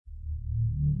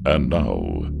And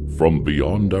now, from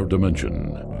beyond our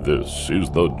dimension, this is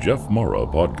the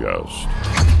JeffMara podcast.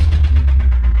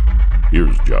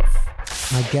 Here's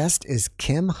Jeff. My guest is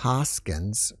Kim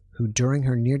Hoskins, who during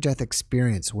her near-death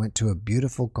experience went to a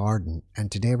beautiful garden,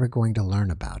 and today we're going to learn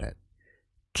about it.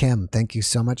 Kim, thank you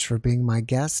so much for being my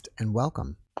guest, and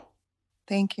welcome.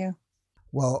 Thank you.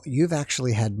 Well, you've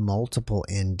actually had multiple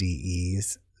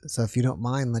NDEs, so if you don't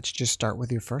mind, let's just start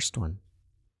with your first one.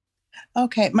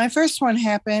 Okay, my first one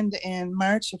happened in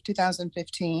March of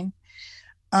 2015.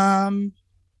 I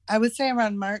would say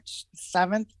around March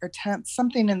 7th or 10th,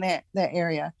 something in that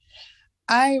area.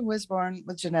 I was born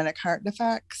with genetic heart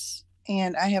defects,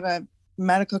 and I have a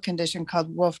medical condition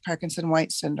called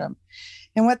Wolff-Parkinson-White syndrome.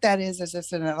 And what that is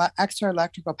it's an extra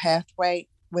electrical pathway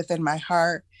within my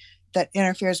heart that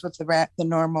interferes with the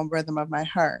normal rhythm of my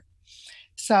heart.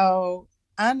 So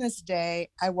on this day,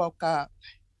 I woke up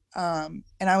and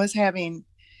I was having,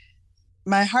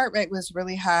 my heart rate was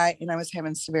really high and I was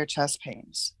having severe chest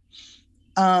pains.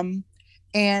 And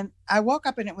I woke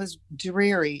up and it was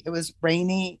dreary. It was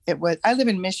rainy. I live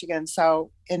in Michigan.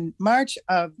 So in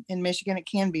Michigan, it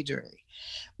can be dreary,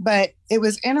 but it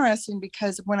was interesting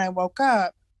because when I woke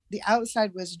up, the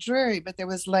outside was dreary, but there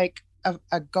was like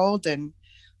a golden,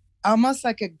 almost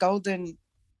like a golden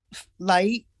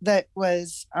light that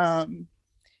was,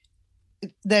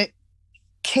 that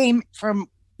came from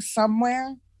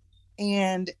somewhere,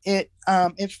 and it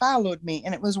followed me,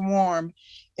 and it was warm.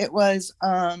 It was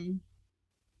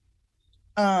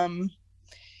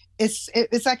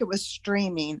it's like it was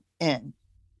streaming in,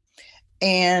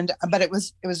 but it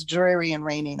was dreary and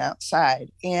raining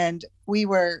outside, and we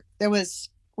weren't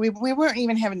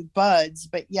even having buds,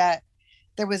 but yet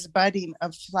there was budding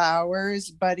of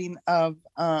flowers, budding of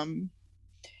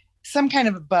some kind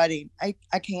of budding. I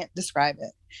can't describe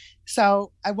it.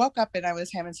 So I woke up and I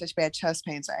was having such bad chest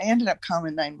pains. I ended up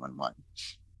calling 911.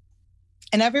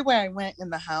 And everywhere I went in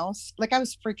the house, like I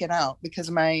was freaking out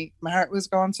because my heart was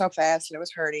going so fast and it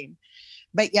was hurting.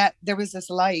 But yet there was this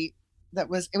light it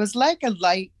was like a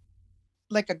light,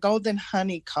 like a golden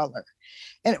honey color.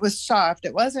 And it was soft.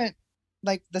 It wasn't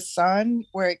like the sun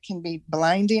where it can be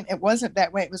blinding. It wasn't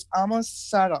that way. It was almost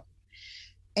subtle.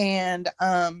 And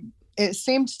it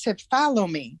seemed to follow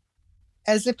me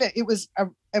as if it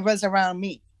was around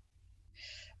me.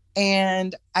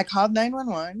 And I called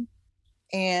 911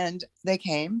 and they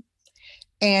came.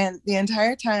 And the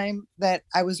entire time that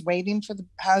I was waiting for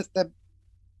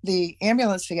the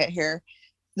ambulance to get here,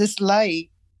 this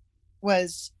light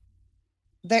was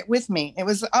there with me. It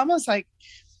was almost like,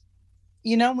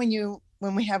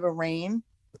 when we have a rain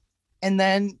and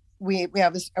then we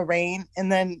have a rain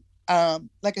and then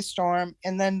like a storm,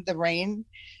 and then the rain,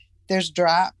 there's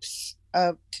drops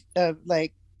of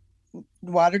like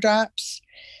water drops.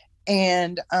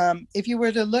 And if you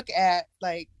were to look at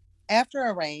like after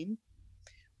a rain,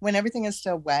 when everything is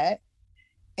still wet,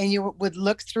 and you would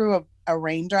look through a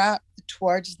raindrop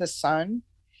towards the sun,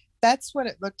 that's what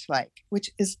it looked like, which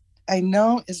is, I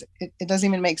know it doesn't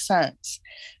even make sense,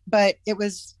 but it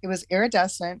was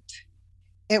iridescent.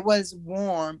 It was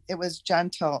warm. It was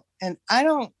gentle. And I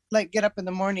don't like get up in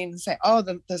the morning and say, oh,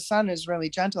 the sun is really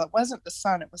gentle. It wasn't the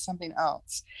sun. It was something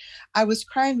else. I was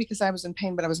crying because I was in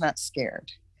pain, but I was not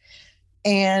scared.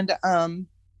 And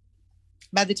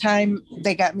by the time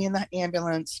they got me in the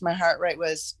ambulance, my heart rate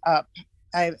was up.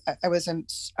 I was in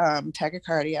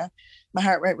tachycardia. My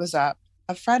heart rate was up.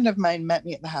 A friend of mine met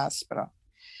me at the hospital.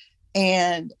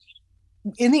 And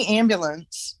in the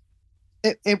ambulance,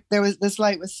 there was, this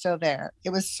light was still there.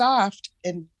 It was soft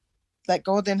and like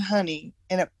golden honey.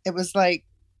 And it was like,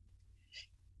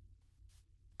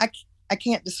 I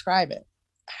can't describe it,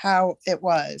 how it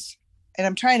was. And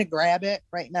I'm trying to grab it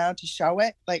right now to show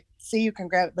it. Like, see, you can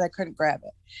grab it, but I couldn't grab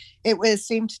it.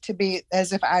 Seemed to be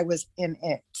as if I was in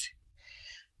it.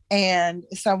 And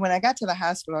so when I got to the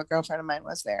hospital, a girlfriend of mine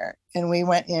was there, and we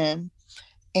went in,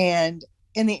 and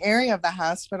in the area of the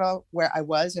hospital where I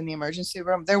was in the emergency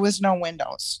room, there was no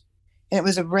windows. And it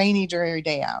was a rainy, dreary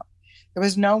day out. There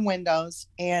was no windows,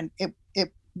 and it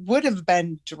would have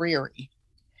been dreary,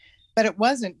 but it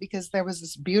wasn't, because there was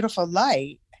this beautiful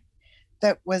light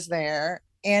that was there.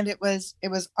 And it was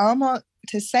almost,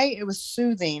 to say it was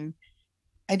soothing,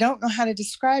 I don't know how to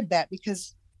describe that,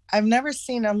 because I've never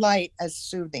seen a light as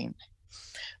soothing,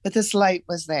 but this light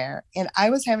was there. And I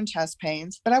was having chest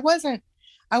pains, but I wasn't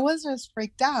as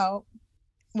freaked out,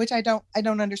 which I don't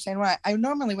understand why. I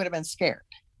normally would have been scared.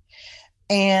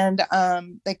 And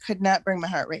they could not bring my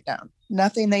heart rate down.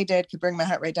 Nothing they did could bring my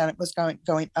heart rate down. It was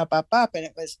going up, up, up. And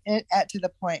it was to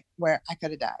the point where I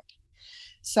could have died.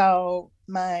 So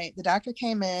the doctor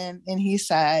came in and he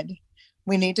said,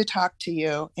 we need to talk to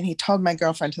you. And he told my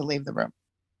girlfriend to leave the room.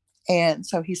 And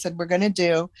so he said, we're going to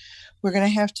do a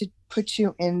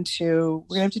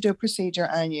procedure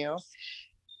on you.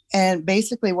 And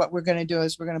basically what we're going to do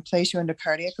is we're going to place you into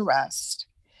cardiac arrest.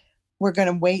 We're going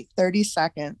to wait 30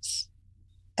 seconds.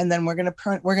 And then we're going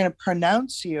to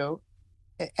pronounce you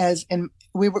as in,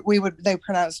 they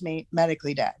pronounce me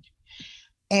medically dead.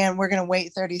 And we're going to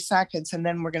wait 30 seconds and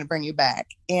then we're going to bring you back.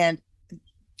 And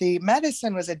the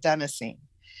medicine was adenosine.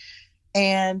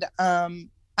 And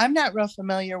I'm not real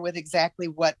familiar with exactly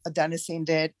what adenosine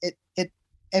did.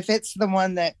 If it's the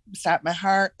one that stopped my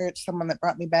heart, or it's someone that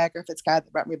brought me back, or if it's God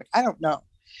that brought me back, I don't know.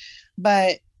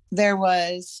 But there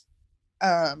was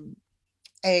the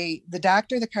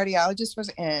cardiologist was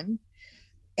in,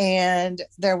 and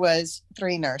there was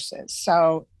 3 nurses.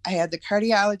 So I had the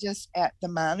cardiologist at the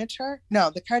monitor. No,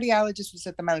 the cardiologist was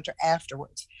at the monitor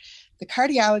afterwards. The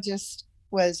cardiologist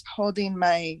was holding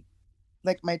my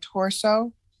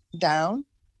torso down,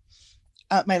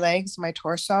 my legs, my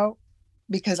torso,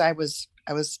 because I was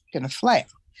going to flail.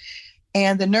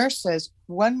 And the nurses,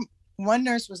 one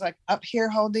nurse was like up here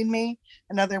holding me.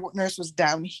 Another nurse was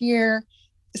down here.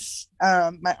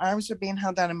 My arms were being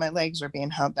held down and my legs were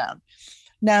being held down.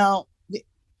 Now,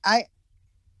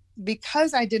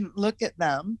 because I didn't look at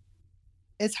them,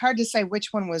 it's hard to say which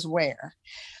one was where.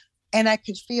 And I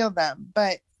could feel them,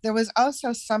 but there was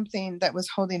also something that was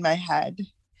holding my head.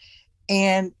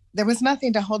 And there was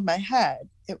nothing to hold my head.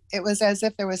 It was as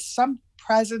if there was some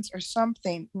presence or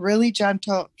something really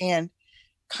gentle and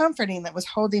comforting that was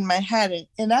holding my head.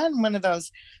 And on one of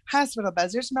those hospital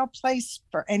beds, there's no place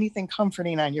for anything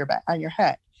comforting on your back, on your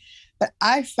head. But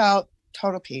I felt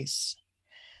total peace.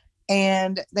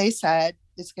 And they said,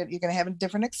 you're going to have a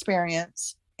different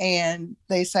experience. And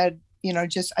they said,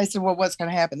 I said, well, what's going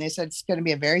to happen? They said, it's going to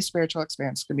be a very spiritual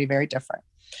experience. It's going to be very different.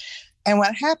 And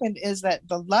what happened is that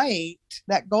the light,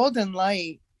 that golden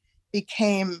light,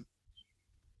 became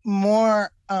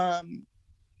more,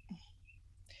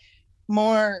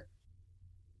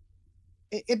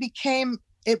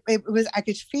 it was, I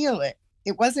could feel it.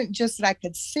 It wasn't just that I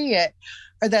could see it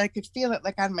or that I could feel it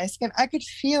like on my skin. I could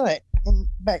feel it in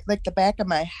like the back of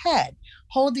my head,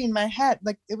 holding my head.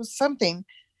 Like it was something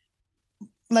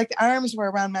like the arms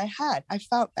were around my head. I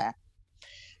felt that.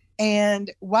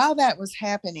 And while that was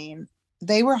happening,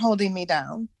 they were holding me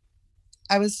down.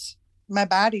 My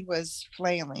body was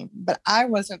flailing, but I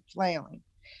wasn't flailing.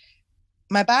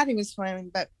 My body was flailing,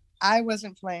 but I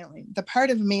wasn't flailing. The part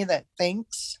of me that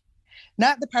thinks,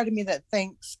 not the part of me that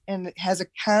thinks and has a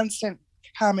constant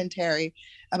commentary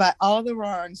about all the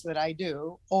wrongs that I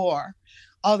do or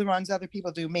all the wrongs other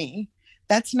people do me.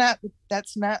 That's not the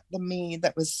me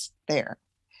that was there.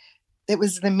 It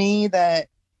was the me that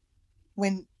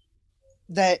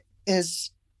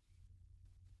is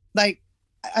like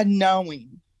a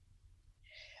knowing.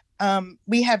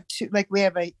 We have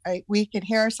we can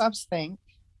hear ourselves think,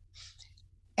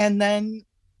 and then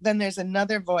there's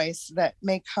another voice that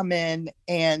may come in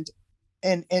and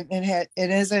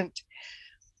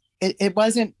it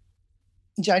wasn't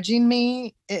judging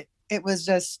me. It was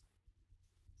just,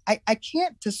 I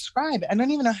can't describe it. I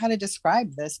don't even know how to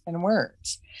describe this in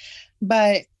words,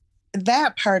 but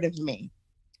that part of me,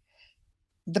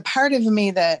 the part of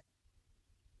me that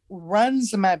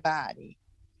runs my body,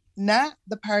 not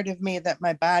the part of me that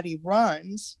my body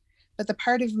runs, but the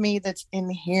part of me that's in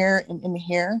here and in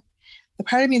here, the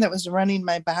part of me that was running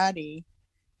my body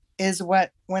is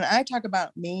what, when I talk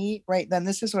about me right then,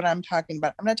 this is what I'm talking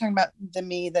about. I'm not talking about the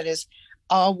me that is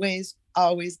always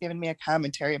giving me a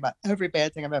commentary about every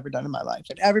bad thing I've ever done in my life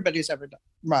and everybody's ever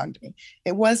wronged me.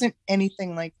 It wasn't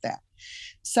anything like that.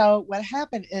 So what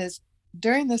happened is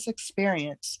during this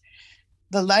experience,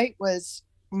 the light was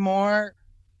more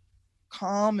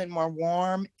calm and more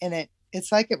warm, and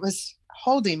it's like it was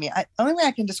holding me. Only way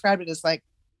I can describe it is like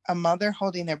a mother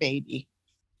holding their baby.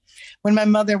 When my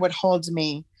mother would hold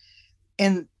me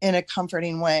in a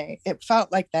comforting way, it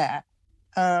felt like that.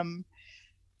 And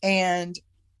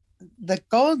the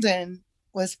golden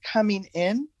was coming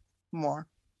in more.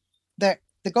 The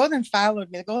golden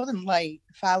followed me. The golden light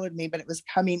followed me, but it was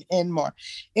coming in more.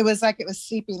 It was like it was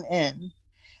seeping in.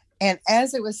 And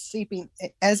as it was seeping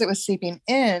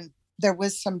in, there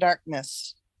was some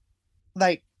darkness,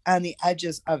 like on the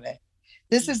edges of it.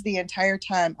 This is the entire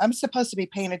time I'm supposed to be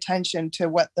paying attention to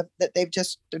what that they're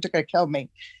going to kill me.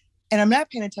 And I'm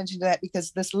not paying attention to that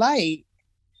because this light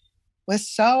was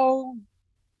so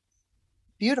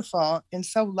beautiful and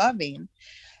so loving.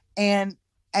 And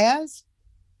as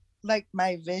like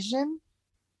my vision,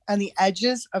 on the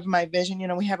edges of my vision,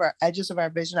 we have our edges of our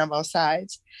vision on both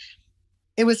sides.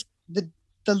 It was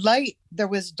the light, there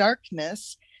was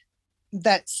darkness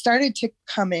that started to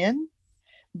come in,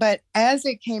 but as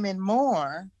it came in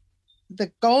more,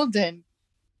 the golden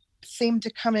seemed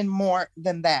to come in more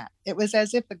than that. It was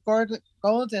as if the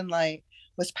golden light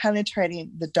was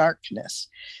penetrating the darkness.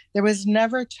 There was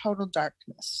never total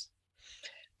darkness.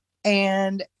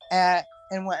 And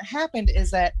what happened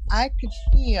is that I could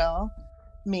feel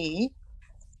me,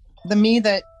 the me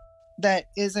that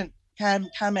isn't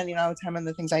commenting all the time on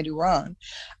the things I do wrong.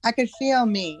 I could feel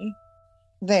me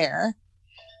there.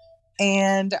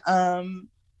 And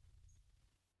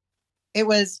it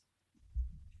was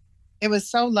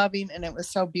so loving and it was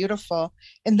so beautiful.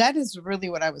 And that is really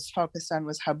what I was focused on,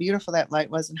 was how beautiful that light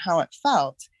was and how it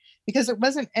felt, because it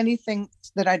wasn't anything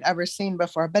that I'd ever seen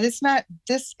before. But it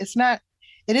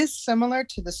is similar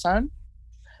to the sun,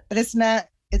 but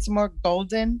it's more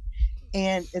golden,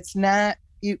 and it's not,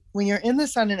 when you're in the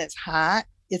sun and it's hot.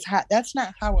 That's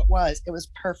not how it was. It was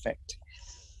perfect.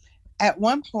 At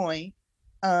one point,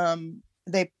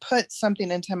 they put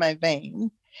something into my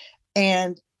vein,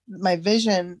 and my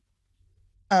vision,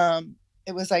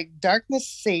 it was like darkness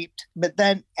seeped, but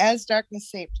then as darkness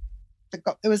seeped,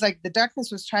 it was like the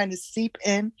darkness was trying to seep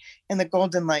in and the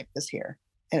golden light was here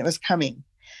and it was coming,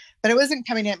 but it wasn't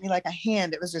coming at me like a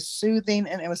hand. It was just soothing,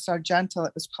 and it was so gentle.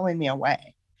 It was pulling me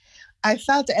away. I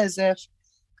felt as if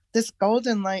this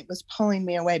golden light was pulling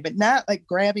me away, but not like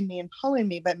grabbing me and pulling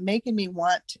me, but making me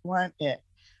want it.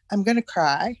 I'm going to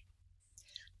cry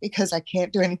because I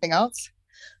can't do anything else.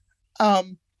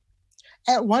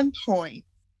 At one point,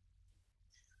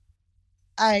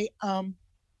 I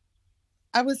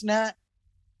was not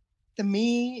the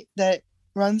me that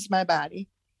runs my body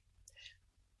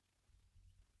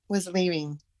was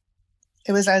leaving.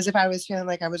 It was as if I was feeling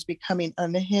like I was becoming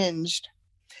unhinged,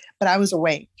 but I was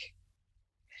awake.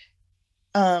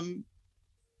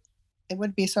 It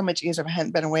would be so much easier if I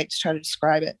hadn't been awake to try to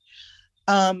describe it.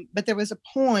 But there was a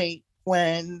point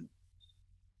when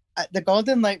the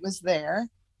golden light was there,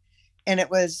 and it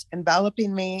was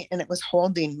enveloping me, and it was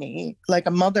holding me like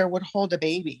a mother would hold a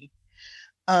baby,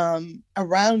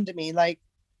 around me, like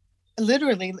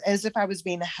literally as if I was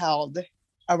being held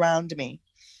around me.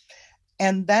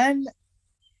 And then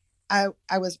I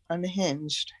was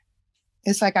unhinged.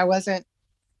 It's like I wasn't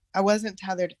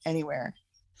tethered anywhere.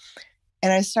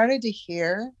 And I started to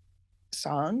hear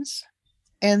songs,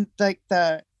 and like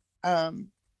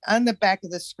on the back of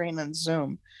the screen on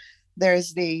Zoom,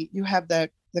 you have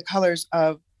the colors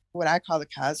of what I call the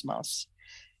cosmos.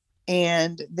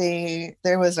 And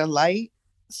there was a light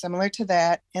similar to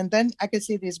that. And then I could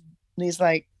see these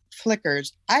like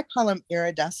flickers. I call them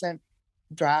iridescent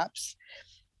drops,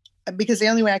 because the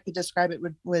only way I could describe it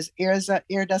was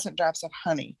iridescent drops of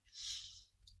honey.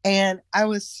 And it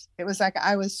was like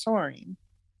I was soaring,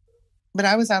 but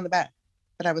I was on the bed,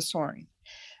 but I was soaring.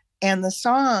 And the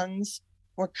songs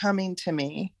were coming to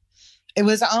me. It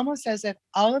was almost as if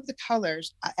all of the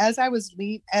colors, as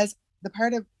the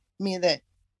part of me that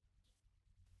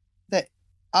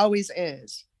always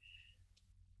is,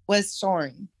 was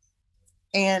soaring,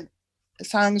 and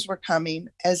songs were coming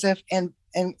as if, and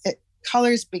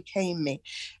colors became me.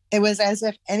 It was as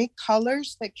if any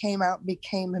colors that came out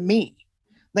became me,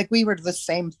 like we were the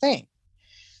same thing.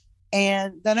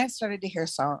 And then I started to hear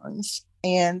songs,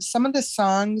 and some of the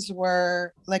songs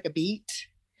were like a beat.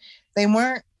 They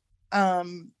weren't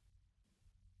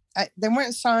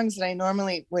songs that I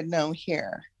normally would know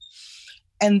here.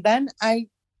 And then I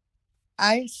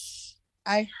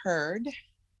heard,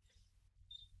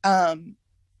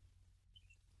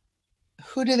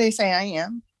 who do they say I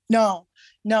am? No,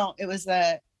 it was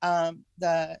I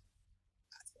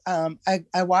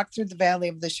walk through the valley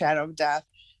of the shadow of death.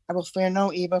 I will fear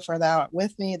no evil, for thou art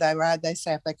with me. Thy rod, thy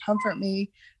staff, they comfort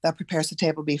me. Thou preparest a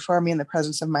table before me in the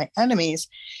presence of my enemies.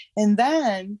 And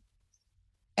I'm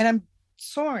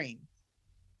soaring,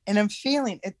 and I'm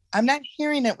feeling it. I'm not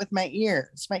hearing it with my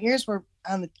ears. My ears were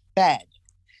on the bed.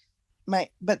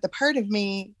 But the part of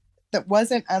me that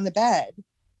wasn't on the bed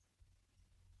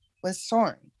was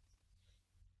soaring.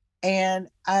 And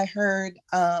I heard,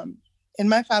 in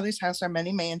my Father's house are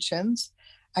many mansions.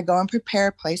 I go and prepare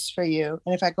a place for you.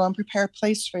 And if I go and prepare a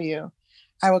place for you,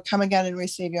 I will come again and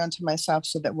receive you unto myself,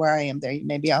 so that where I am, there you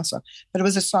may be also. But it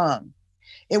was a song.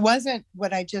 It wasn't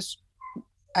what I just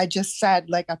said,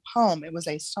 like a poem. It was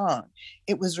a song.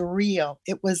 It was real.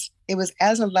 It was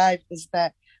as alive as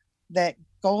that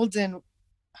golden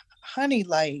honey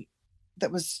light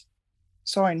that was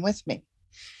soaring with me.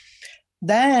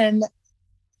 Then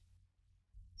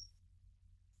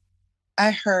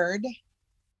I heard,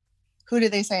 who do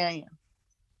they say I am?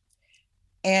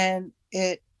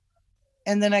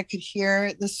 And then I could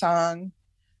hear the song,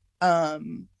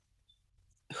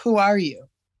 who are you?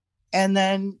 And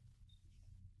then,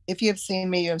 if you have seen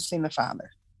me, you have seen the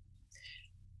Father.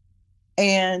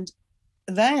 And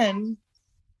then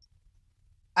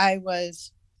I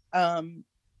was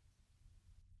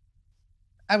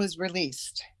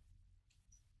released.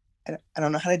 I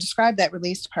don't know how to describe that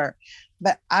released part,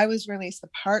 but I was released. The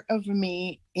part of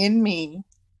me in me.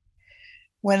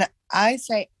 When I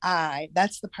say I,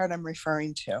 that's the part I'm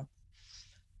referring to.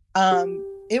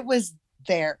 It was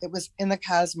there. It was in the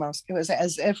cosmos. It was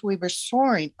as if we were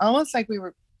soaring, almost like we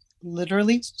were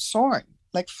literally soaring,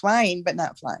 like flying, but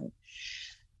not flying.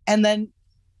 And then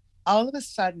all of a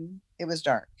sudden it was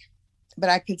dark, but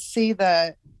I could see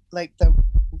the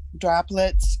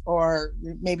droplets or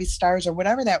maybe stars or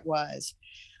whatever that was.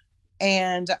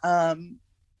 And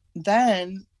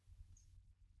then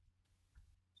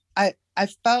I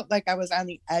felt like I was on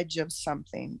the edge of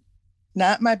something,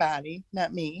 not my body,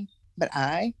 not me, but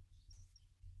I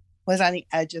was on the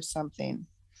edge of something.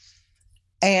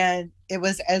 And it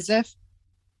was as if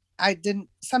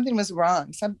something was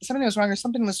wrong. Something was wrong or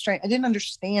something was strange. I didn't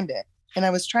understand it. And I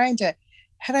was trying to,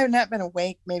 had I not been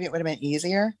awake, maybe it would have been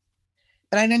easier.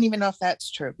 But I don't even know if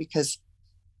that's true, because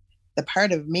the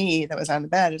part of me that was on the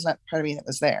bed is not the part of me that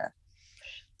was there.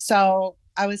 So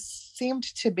I seemed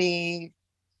to be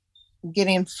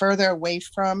getting further away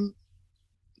from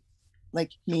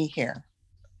like me here.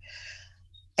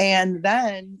 And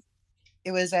then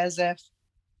it was as if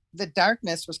the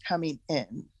darkness was coming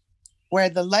in, where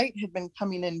the light had been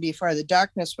coming in before. The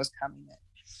darkness was coming in,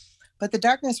 but the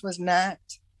darkness was not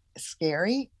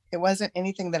scary. It wasn't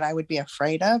anything that I would be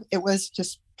afraid of. It was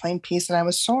just plain peace, and I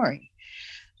was soaring.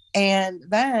 And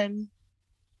then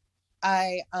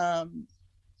I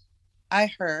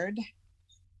heard,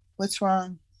 "What's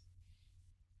wrong?"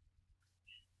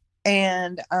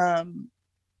 And I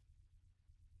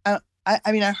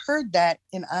heard that,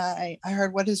 and I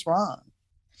heard, "What is wrong?"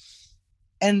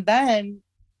 And then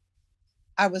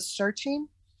I was searching,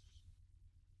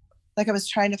 like I was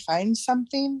trying to find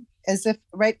something, as if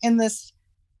right in this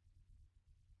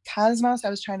cosmos,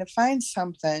 I was trying to find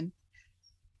something.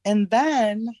 And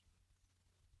then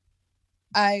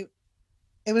it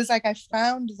was like I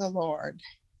found the Lord.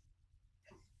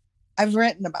 I've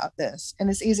written about this, and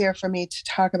it's easier for me to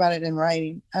talk about it in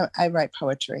writing. I write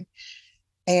poetry.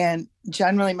 And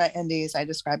generally my NDs I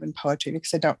describe in poetry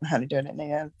because I don't know how to do it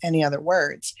in any other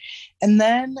words. And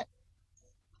then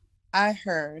I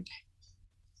heard,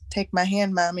 "Take my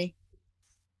hand, mommy."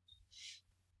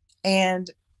 And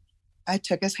I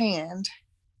took his hand.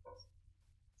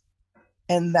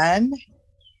 And then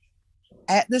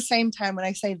at the same time, when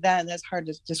I say then, that's hard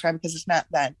to describe because it's not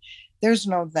then. There's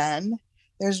no then.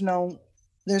 There's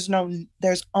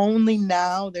only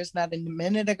now. There's not a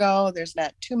minute ago. There's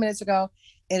not 2 minutes ago.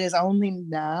 It is only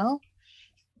now.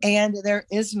 And there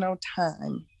is no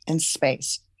time and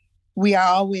space. We are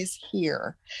always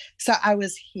here. So I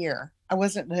was here. I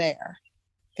wasn't there.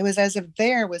 It was as if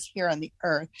there was here on the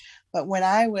earth. But when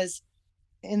I was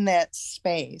in that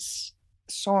space,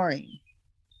 soaring,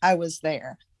 I was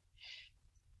there.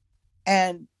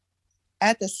 And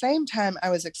at the same time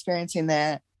I was experiencing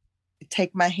that,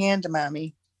 "Take my hand,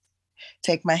 mommy.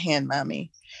 Take my hand,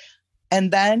 mommy."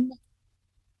 And then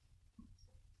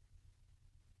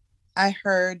I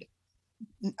heard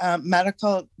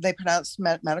they pronounced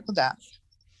medical death.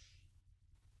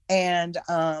 And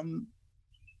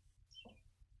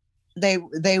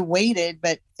they waited,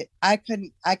 but I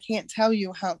can't tell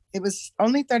you how. It was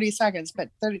only 30 seconds,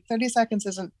 but 30 seconds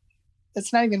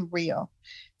it's not even real.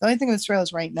 The only thing that's real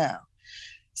is right now.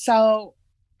 So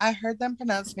I heard them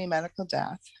pronounce me medical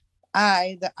death.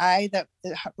 The I that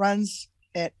runs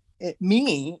it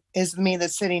me is me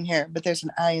that's sitting here, but there's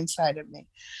an I inside of me.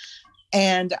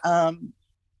 And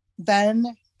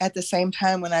then at the same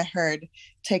time, when I heard,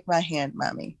 "Take my hand,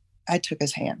 mommy," I took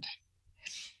his hand.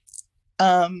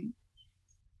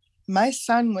 My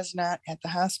son was not at the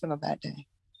hospital that day.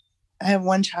 I have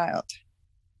one child.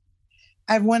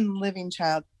 I have one living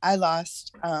child. I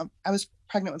lost, I was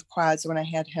pregnant with quads when I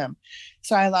had him.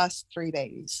 So I lost 3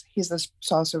 babies. He's the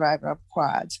sole survivor of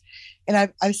quads.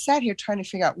 And I sat here trying to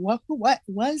figure out what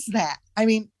was that? I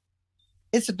mean,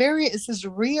 it's as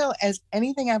real as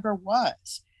anything ever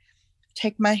was.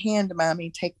 "Take my hand, mommy.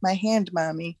 Take my hand,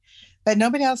 mommy." But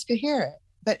nobody else could hear it.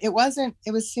 But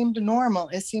it seemed normal.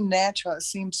 It seemed natural. It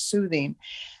seemed soothing.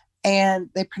 And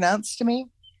they pronounced to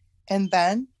me. And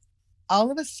then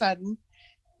all of a sudden,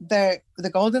 the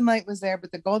golden light was there,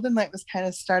 but the golden light was kind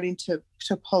of starting to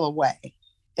pull away.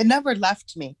 It never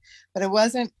left me, but it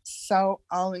wasn't so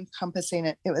all encompassing.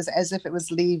 It was as if it was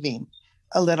leaving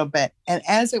a little bit. And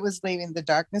as it was leaving, the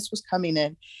darkness was coming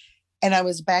in. And I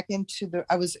was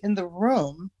I was in the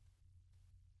room,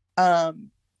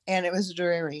 and it was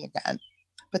dreary again,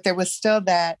 but there was still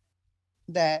that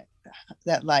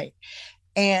light.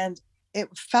 And it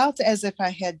felt as if I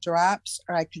had drops,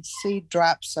 or I could see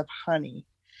drops of honey.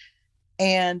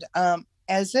 And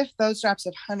as if those drops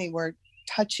of honey were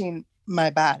touching my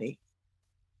body.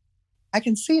 I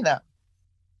can see them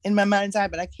in my mind's eye,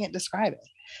 but I can't describe it.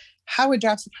 How would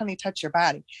drops of honey touch your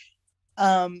body?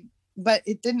 But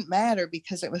it didn't matter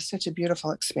because it was such a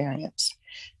beautiful experience.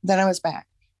 Then I was back,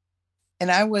 and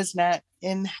I was not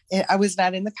in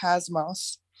the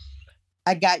cosmos.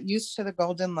 I got used to the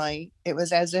golden light. It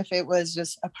was as if it was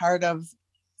just a part of,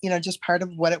 just part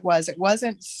of what it was. It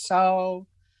wasn't so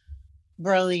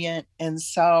brilliant,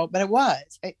 but it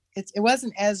was. It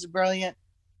wasn't as brilliant,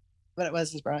 but it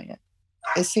was as brilliant.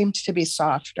 It seemed to be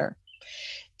softer.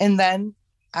 And then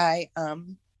my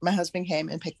husband came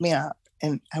and picked me up,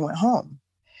 and I went home.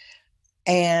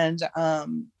 And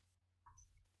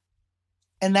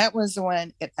that was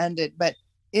when it ended, but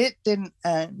it didn't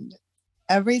end.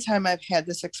 Every time I've had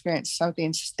this experience,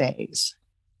 something stays.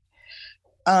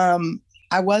 I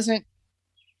wasn't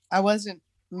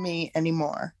me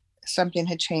anymore. Something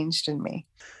had changed in me.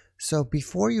 So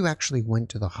before you actually went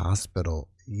to the hospital,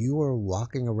 you were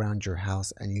walking around your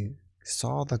house and you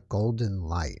saw the golden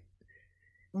light.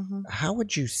 Mm-hmm. How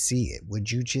would you see it?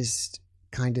 Would you just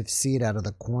kind of see it out of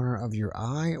the corner of your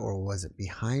eye, or was it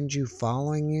behind you,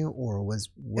 following you, or it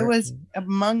was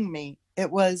among me?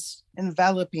 It was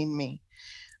enveloping me.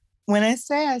 When I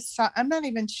say I saw, I'm not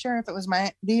even sure if it was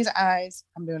these eyes.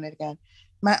 I'm doing it again.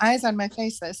 My eyes on my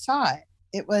face that saw it.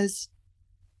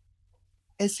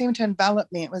 It seemed to envelop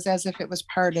me. It was as if it was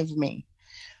part of me.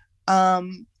 I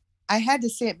had to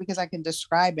see it because I can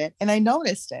describe it. And I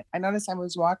noticed it. I noticed I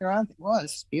was walking around thinking, well,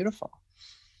 it's beautiful.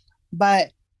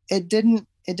 But it didn't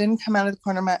come out of the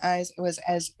corner of my eyes. It was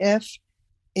as if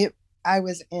I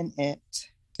was in it.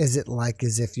 Is it like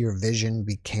as if your vision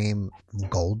became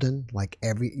golden? Like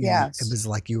yes. It was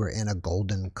like you were in a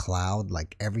golden cloud,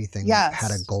 like everything yes. had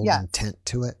a golden tint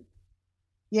to it?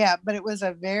 Yeah, but it was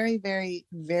a very, very,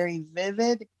 very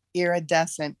vivid,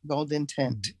 iridescent golden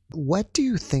tint. What do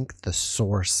you think the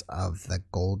source of the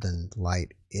golden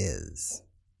light is?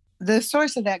 The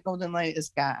source of that golden light is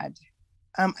God.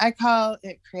 I call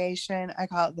it creation. I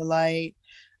call it the light.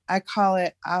 I call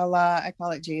it Allah. I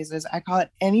call it Jesus. I call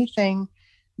it anything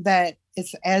that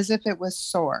it's as if it was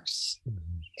source.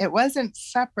 Mm-hmm. It wasn't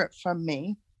separate from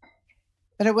me,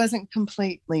 but it wasn't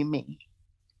completely me.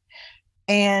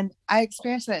 And I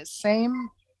experienced that same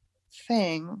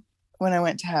thing when I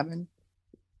went to heaven,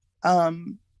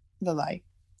 the light.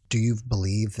 Do you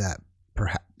believe that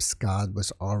perhaps God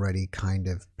was already kind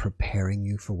of preparing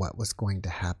you for what was going to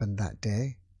happen that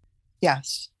day?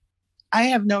 Yes, I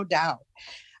have no doubt.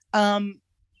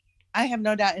 I have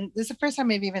no doubt. And this is the first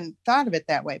time I've even thought of it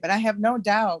that way, but I have no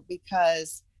doubt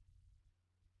because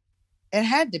it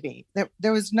had to be.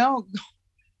 There was no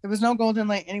golden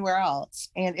light anywhere else.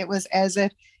 And it was as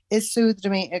if it soothed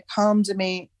me, it calmed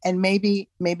me, and maybe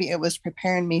it was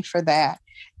preparing me for that.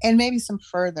 And maybe some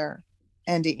further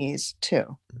NDEs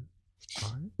too.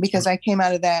 Because I came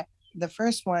out of that, the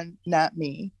first one, not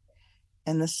me.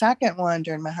 And the second one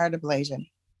during my heart ablation,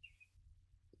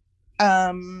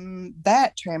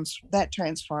 that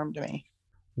transformed me.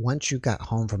 Once you got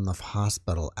home from the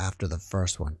hospital after the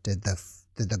first one, did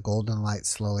the golden light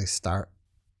slowly start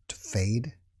to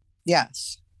fade?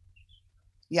 Yes.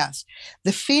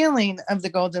 The feeling of the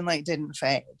golden light didn't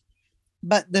fade,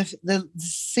 but the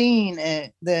scene,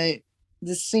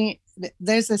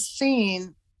 there's a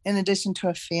scene in addition to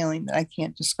a feeling that I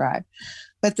can't describe,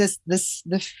 but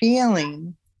the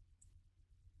feeling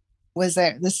was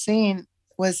there. The scene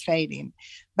was fading.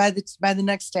 By the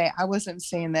next day, I wasn't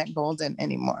seeing that golden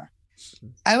anymore.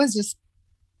 I was just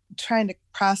trying to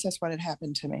process what had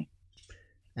happened to me.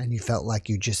 And you felt like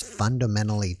you just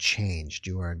fundamentally changed.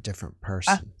 You were a different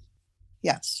person.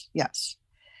 Yes.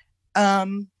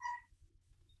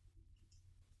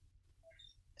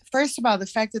 First of all, the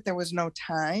fact that there was no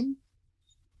time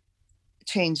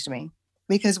changed me,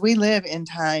 because we live in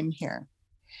time here.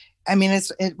 I mean,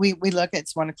 we look,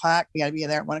 it's 1 o'clock. We got to be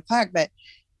there at 1 o'clock. But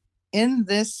in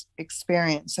this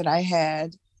experience that I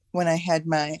had when I had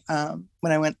my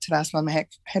when I went to the hospital, I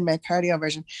had my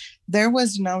cardioversion, there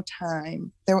was no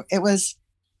time.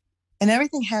 And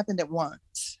everything happened at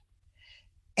once.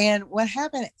 And what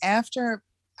happened after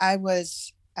I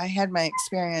had my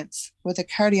experience with a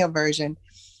cardioversion,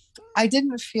 I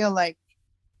didn't feel like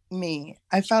me.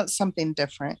 I felt something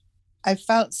different. I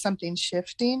felt something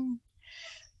shifting.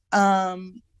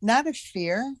 Not a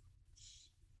fear,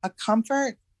 a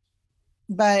comfort,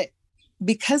 but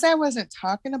because I wasn't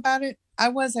talking about it, I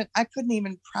couldn't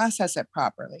even process it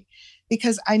properly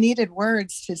because I needed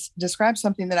words to describe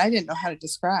something that I didn't know how to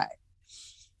describe.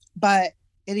 But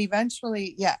it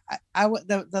eventually, yeah,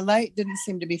 the light didn't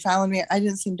seem to be following me. I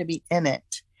didn't seem to be in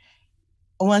it.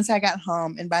 Once I got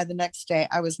home, and by the next day,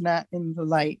 I was not in the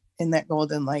light, in that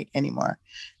golden light anymore.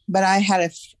 But I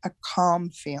had a calm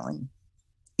feeling.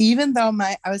 Even though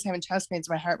I was having chest pains,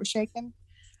 my heart was shaking,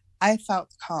 I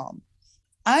felt calm.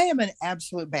 I am an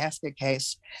absolute basket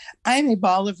case. I'm a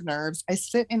ball of nerves. I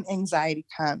sit in anxiety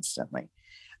constantly.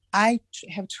 I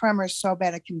have tremors so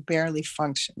bad I can barely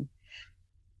function.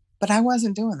 But I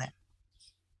wasn't doing that.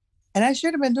 And I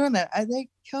should have been doing that. They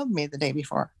killed me the day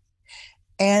before.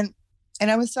 And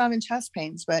I was still having chest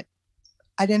pains, but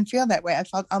I didn't feel that way. I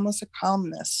felt almost a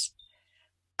calmness.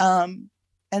 And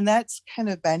that's kind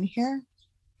of been here.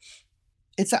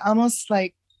 It's almost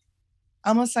like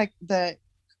the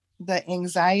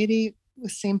anxiety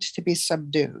seemed to be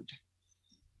subdued.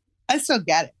 I still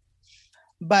get it,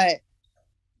 but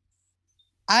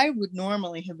I would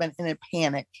normally have been in a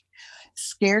panic,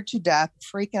 scared to death,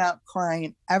 freaking out,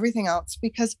 crying, everything else,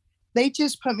 because they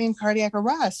just put me in cardiac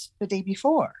arrest the day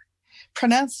before,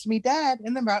 pronounced me dead,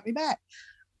 and then brought me back.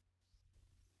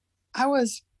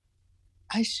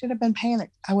 I should have been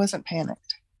panicked. I wasn't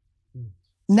panicked.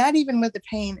 Not even with the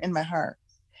pain in my heart,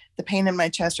 the pain in my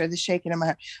chest or the shaking in my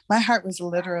heart. My heart was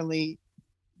literally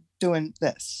doing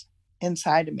this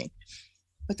inside of me.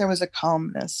 But there was a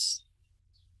calmness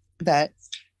that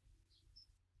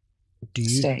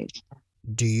stayed.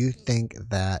 Do you think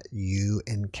that you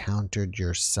encountered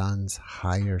your son's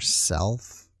higher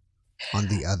self on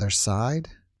the other side?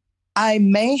 I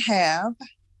may have,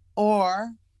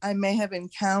 or I may have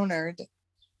encountered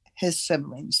his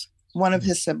siblings, one of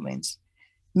his siblings,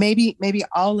 maybe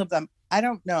all of them. I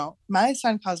don't know. My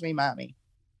son calls me mommy.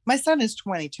 My son is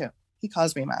 22. He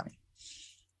calls me mommy.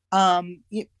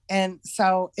 And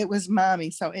so it was mommy.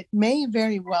 So it may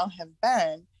very well have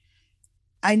been.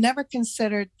 I never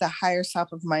considered the higher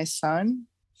self of my son.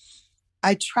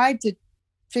 I tried to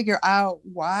figure out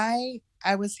why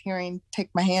I was hearing, take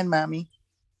my hand, mommy.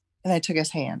 And I took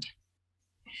his hand.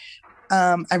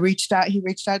 I reached out. He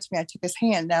reached out to me. I took his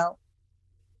hand. Now,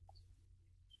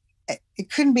 it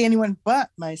couldn't be anyone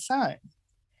but my son.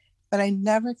 But I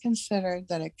never considered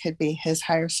that it could be his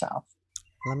higher self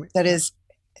that is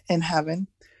in heaven.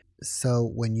 So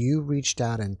when you reached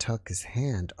out and took his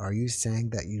hand, are you saying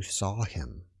that you saw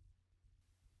him?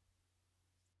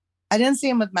 I didn't see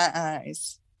him with my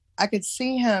eyes. I could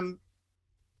see him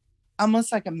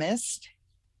almost like a mist.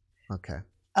 Okay.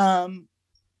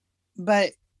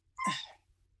 But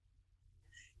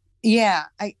yeah,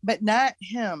 but not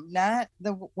him, not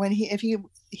if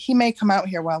he may come out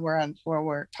here while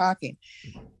we're talking.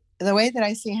 The way that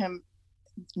I see him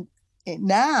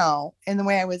now and the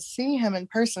way I would see him in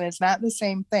person, it's not the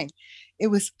same thing. It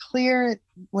was clear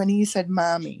when he said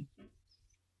mommy.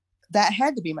 That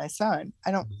had to be my son.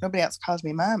 Nobody else calls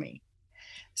me mommy.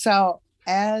 So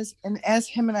as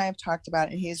him and I have talked about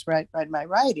it, and he's read my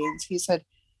writings, he said,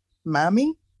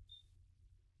 mommy,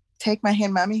 take my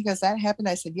hand, mommy. He goes, that happened?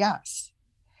 I said, yes.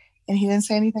 And he didn't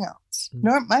say anything else.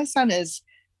 No, my son is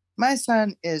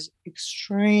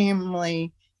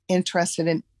extremely interested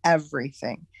in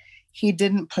everything. He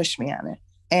didn't push me on it.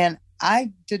 And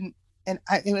I didn't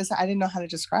know how to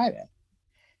describe it.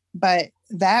 But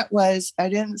I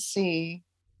didn't see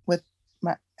with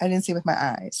my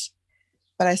eyes,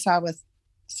 but I saw with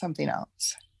something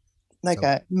else, like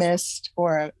a mist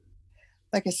or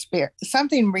like a spirit,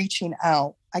 something reaching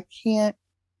out. I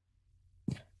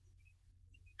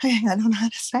don't know how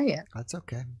to say it. That's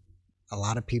okay. A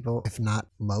lot of people, if not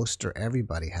most or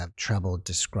everybody, have trouble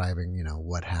describing,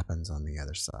 what happens on the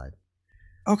other side.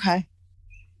 Okay.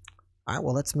 All right,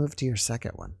 well, let's move to your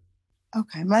second one.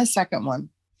 Okay, my second one.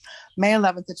 May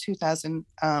 11th of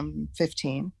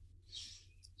 2015,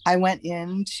 I went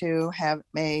in to have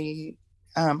a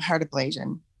heart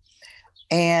ablation.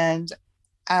 And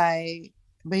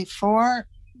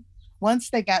once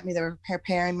they got me, they were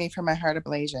preparing me for my heart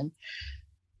ablation.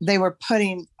 They were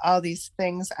putting all these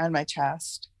things on my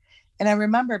chest. And I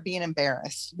remember being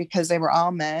embarrassed because they were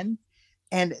all men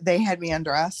and they had me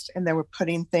undressed and they were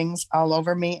putting things all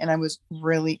over me. And I was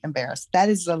really embarrassed. That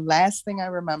is the last thing I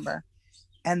remember.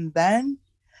 And then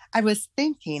I was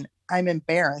thinking, I'm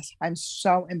embarrassed. I'm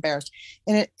so embarrassed.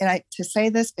 And to say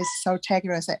this is so tacky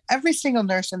when I say every single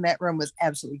nurse in that room was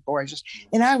absolutely gorgeous.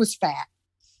 And I was fat.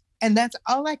 And that's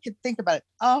all I could think about.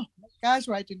 Oh my gosh,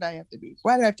 why do I have to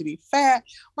be fat?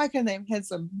 Why couldn't they have had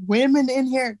some women in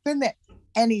here? Couldn't they?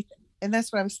 Anything. And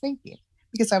that's what I was thinking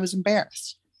because I was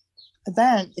embarrassed.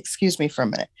 then, excuse me for a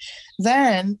minute.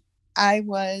 Then I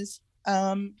was,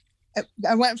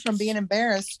 I went from being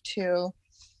embarrassed to,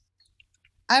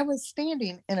 I was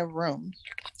standing in a room,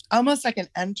 almost like an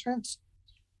entrance.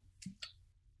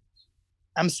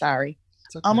 I'm sorry.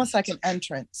 It's okay. Almost like an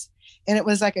entrance. And it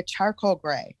was like a charcoal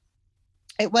gray.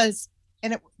 It was,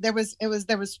 and there was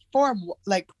four,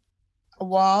 like a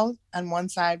wall on one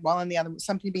side, wall on the other,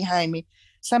 something behind me,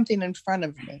 something in front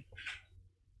of me.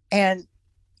 And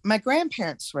my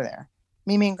grandparents were there.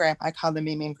 Mimi and Grandpa. I call them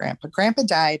Mimi and Grandpa. Grandpa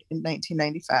died in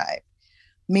 1995.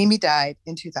 Mimi died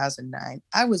in 2009.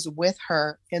 I was with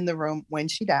her in the room when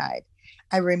she died.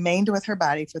 I remained with her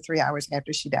body for 3 hours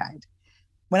after she died.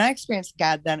 When I experienced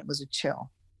God, then it was a chill.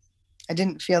 I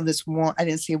didn't feel this warmth. I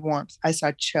didn't see warmth. I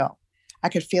saw chill. I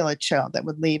could feel a chill that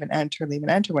would leave and enter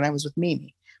when I was with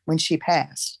Mimi, when she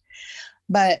passed.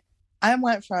 But I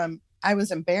went from, I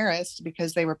was embarrassed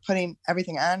because they were putting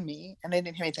everything on me and they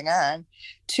didn't have anything on,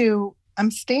 to I'm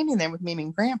standing there with Mimi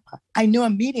and Grandpa. I knew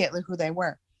immediately who they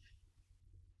were.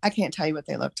 I can't tell you what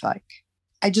they looked like.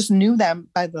 I just knew them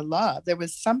by the love. There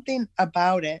was something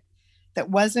about it that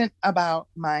wasn't about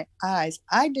my eyes.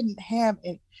 I didn't have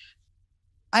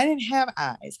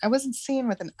eyes. I wasn't seeing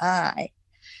with an eye.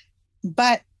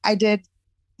 But I did,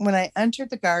 when I entered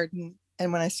the garden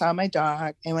and when I saw my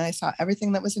dog and when I saw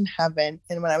everything that was in heaven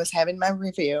and when I was having my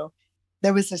review,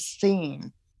 there was a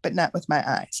scene, but not with my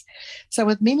eyes. So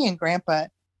with Mimi and Grandpa,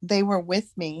 they were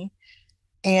with me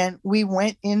and we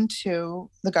went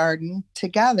into the garden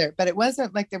together, but it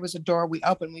wasn't like there was a door we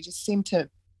opened. We just seemed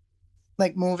to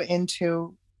like move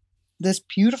into this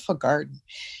beautiful garden.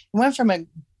 It went from a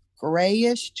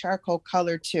grayish charcoal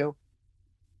color to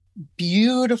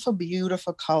beautiful,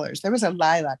 beautiful colors. There was a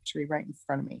lilac tree right in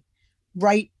front of me,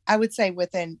 right, I would say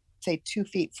within, say, 2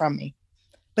 feet from me.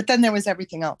 But then there was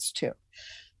everything else too.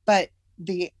 But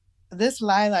this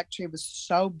lilac tree was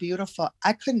so beautiful.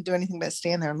 I couldn't do anything but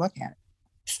stand there and look at it.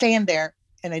 Stand there,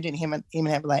 and I didn't even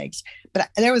have legs. But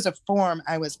there was a form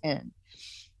I was in.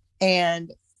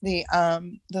 And the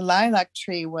lilac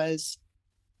tree was,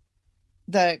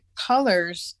 the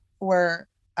colors were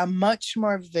a much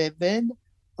more vivid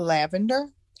lavender.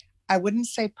 I wouldn't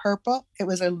say purple. It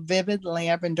was a vivid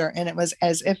lavender. And it was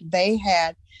as if they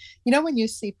had, you know, when you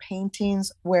see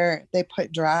paintings where they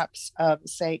put drops of,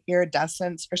 say,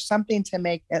 iridescence or something to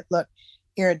make it look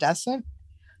iridescent,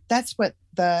 that's what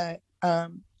the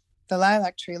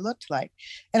lilac tree looked like.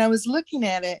 And I was looking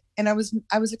at it and I was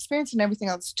experiencing everything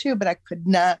else too, but I could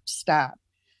not stop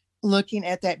looking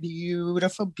at that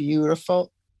beautiful,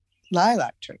 beautiful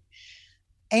lilac tree.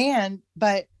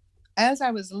 But as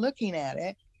I was looking at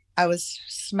it, I was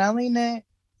smelling it,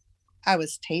 I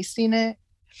was tasting it.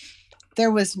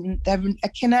 I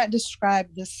cannot describe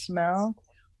the smell.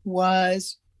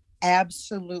 Was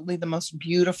absolutely the most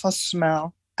beautiful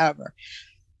smell ever.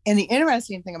 And the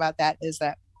interesting thing about that is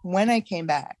that when I came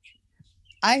back,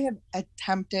 I have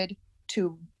attempted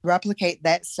to replicate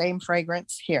that same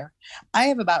fragrance here. I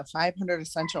have about 500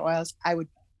 essential oils. I would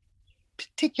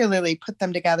particularly put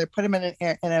them together, put them in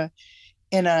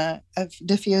a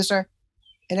diffuser,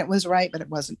 and it was right, but it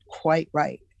wasn't quite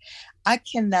right. I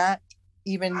cannot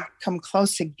even come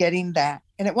close to getting that.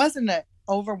 And it wasn't an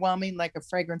overwhelming like a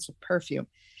fragrance of perfume.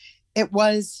 It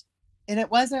was, and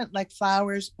it wasn't like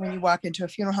flowers when you walk into a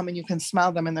funeral home and you can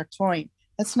smell them and they're cloying.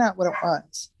 That's not what it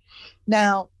was.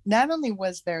 Now, not only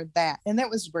was there that, and that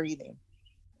was breathing.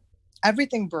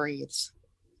 Everything breathes.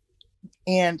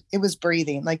 And it was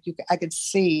breathing. Like I could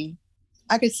see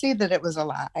that it was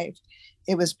alive.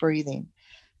 It was breathing.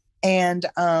 And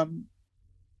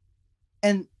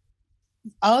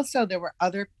also there were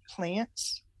other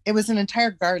plants. It was an entire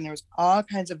garden. There was all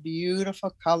kinds of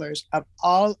beautiful colors of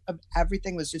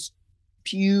everything was just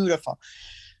beautiful.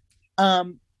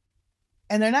 And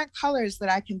they're not colors that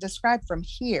I can describe from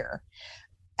here.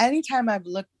 Anytime I've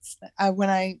looked,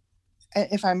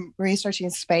 if I'm researching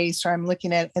space or I'm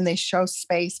looking at, and they show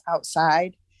space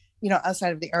outside,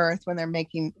 outside of the earth, when they're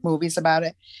making movies about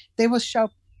it, they will show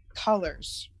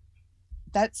colors.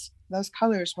 Those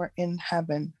colors were in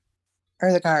heaven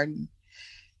or the garden.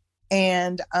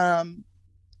 And I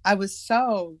was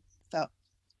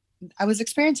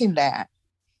experiencing that.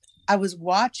 I was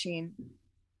watching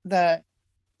the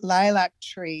lilac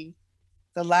tree,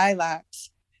 the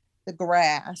lilacs, the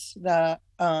grass, the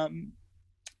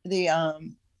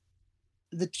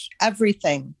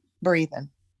everything breathing.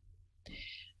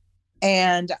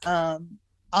 And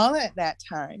all at that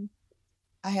time,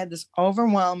 I had this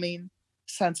overwhelming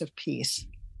sense of peace.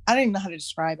 I don't even know how to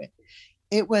describe it.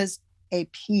 It was a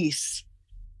peace,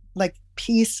 like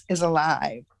peace is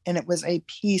alive. And it was a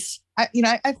peace. I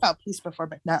felt peace before,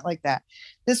 but not like that.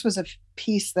 This was a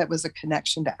peace that was a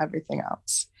connection to everything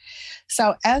else.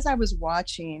 So as I was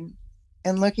watching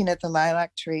and looking at the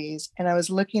lilac trees, and I was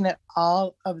looking at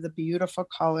all of the beautiful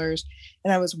colors,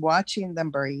 and I was watching them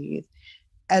breathe,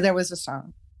 and there was a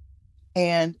song.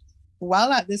 And while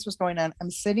this was going on,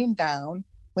 I'm sitting down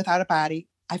without a body.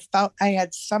 I felt I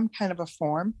had some kind of a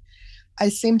form. I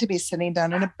seemed to be sitting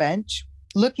down on a bench,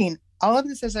 looking. All of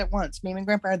this is at once. Me and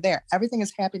Grandpa are there. Everything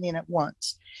is happening at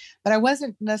once. But I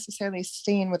wasn't necessarily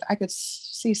seeing I could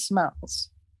see smells.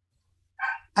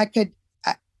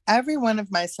 Every one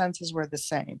of my senses were the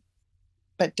same,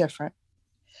 but different.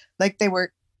 Like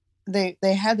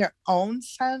they had their own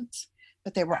sense,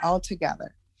 but they were all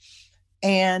together.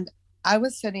 And I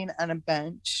was sitting on a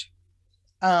bench,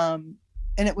 and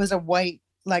it was a white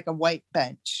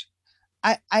bench.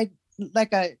 I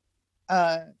like a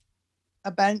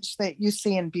bench that you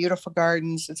see in beautiful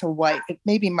gardens. It's a white,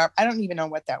 I don't even know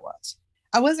what that was.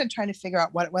 I wasn't trying to figure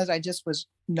out what it was. I just was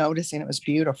noticing it was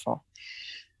beautiful.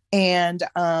 And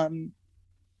on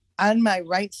my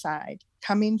right side,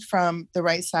 coming from the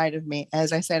right side of me,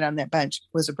 as I sat on that bench,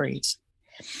 was a breeze.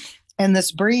 And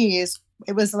this breeze,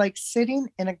 it was like sitting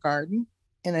in a garden,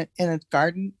 on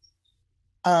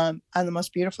the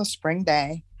most beautiful spring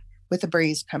day with a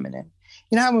breeze coming in.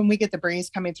 You know how when we get the breeze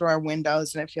coming through our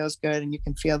windows and it feels good and you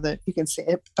can feel you can see,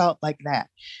 it felt like that.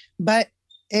 But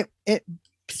it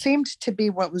seemed to be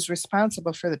what was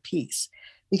responsible for the peace,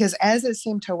 because as it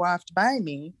seemed to waft by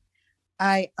me,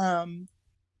 I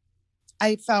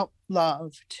felt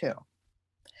love too.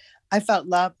 I felt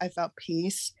love, I felt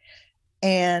peace.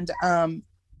 And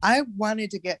I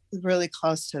wanted to get really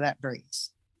close to that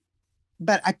breeze,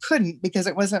 but I couldn't, because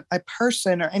it wasn't a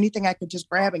person or anything I could just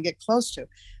grab and get close to,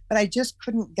 but I just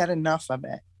couldn't get enough of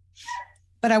it.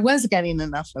 But I was getting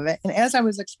enough of it. And as I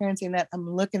was experiencing that, I'm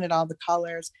looking at all the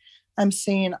colors. I'm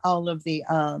seeing all of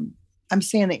I'm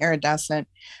seeing the iridescent.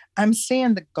 I'm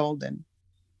seeing the golden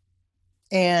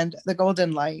and the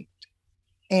golden light,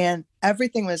 and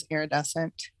everything was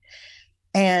iridescent.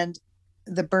 And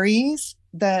the breeze,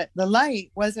 the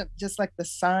light wasn't just like the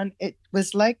sun. It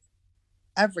was like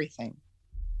everything.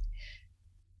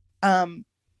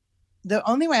 The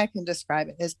only way I can describe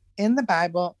it is in the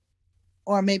Bible,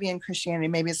 or maybe in Christianity,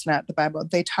 maybe it's not the Bible,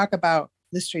 they talk about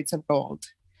the streets of gold.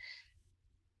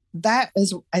 That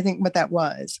is, I think, what that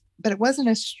was. But it wasn't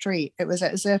a street. It was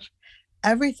as if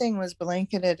everything was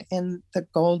blanketed in the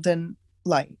golden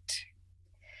light.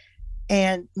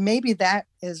 And maybe that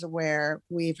is where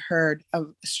we've heard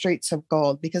of streets of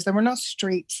gold, because there were no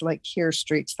streets like here,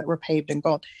 streets that were paved in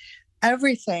gold.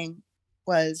 Everything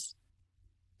was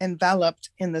enveloped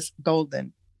in this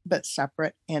golden, but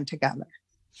separate and together.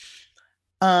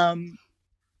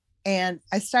 And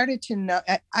I started to know,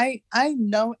 I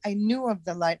knew of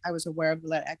the light. I was aware of the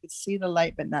light. I could see the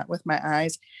light, but not with my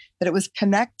eyes, but it was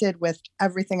connected with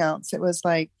everything else. It was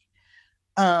like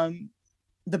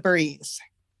the breeze.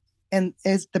 And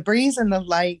as the breeze and the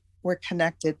light were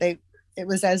connected, it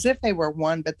was as if they were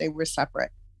one, but they were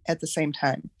separate at the same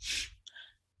time.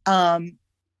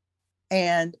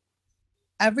 And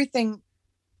everything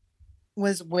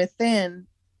was within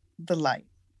the light.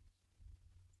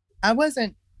 I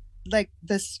wasn't like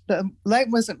this, the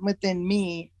light wasn't within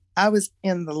me. I was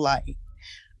in the light.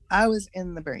 I was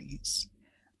in the breeze.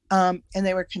 And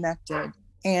they were connected.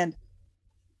 And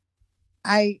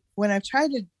when I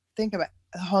tried to think about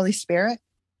the Holy Spirit,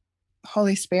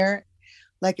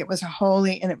 like it was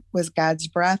and it was God's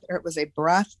breath, or it was a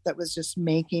breath that was just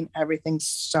making everything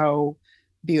so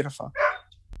beautiful.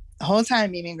 The whole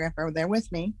time, Mimi and Grandpa were there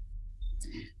with me.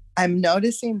 I'm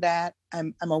noticing that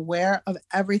I'm aware of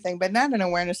everything, but not an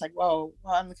awareness like, whoa,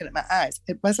 well, I'm looking at my eyes.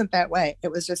 It wasn't that way.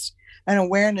 It was just an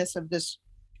awareness of this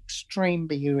extreme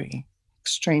beauty,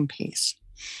 extreme peace.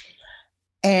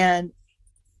 And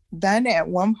then at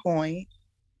one point,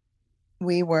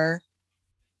 I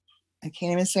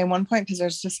can't even say one point,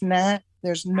 because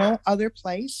there's no other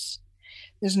place.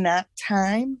 There's not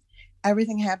time.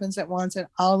 Everything happens at once, and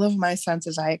all of my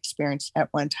senses I experienced at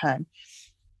one time.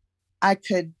 I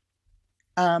could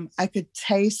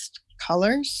taste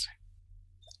colors.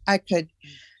 I could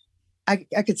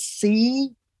see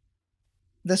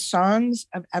the songs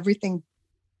of everything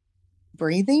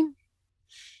breathing.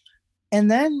 And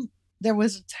then there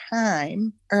was a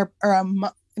time,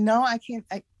 no, I can't,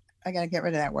 I got to get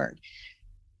rid of that word.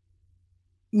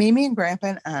 Mimi and Grandpa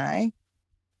and I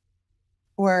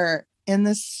were in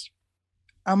this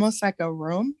almost like a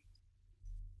room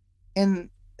in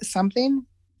something.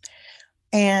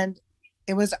 And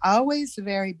it was always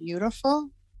very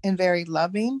beautiful and very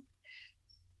loving.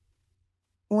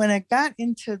 when I got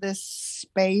into this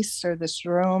space or this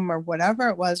room or whatever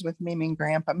it was with Mimi and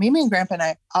Grandpa and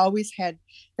I always had,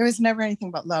 there was never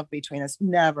anything but love between us.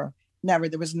 Never. There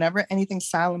was never anything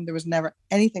solemn. There was never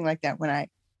anything like that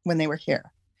when they were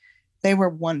here. They were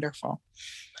wonderful.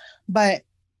 But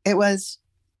I was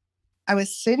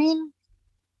sitting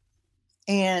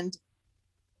and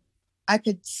I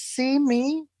could see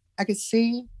me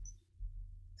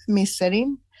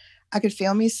sitting. I could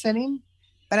feel me sitting,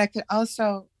 but I could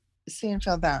also see and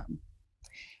feel them.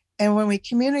 And when we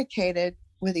communicated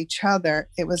with each other,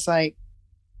 it was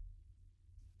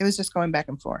just going back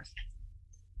and forth.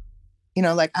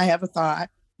 Like I have a thought,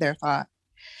 their thought.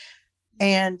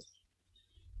 And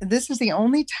this is the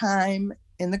only time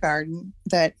in the garden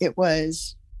that it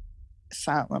was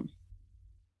solemn.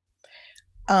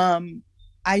 I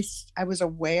was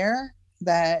aware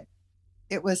that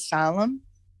it was solemn,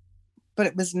 but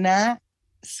it was not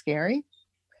scary.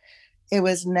 It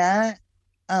was not,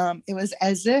 it was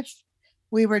as if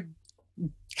we were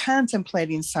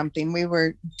contemplating something. We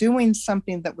were doing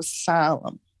something that was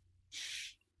solemn.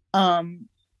 And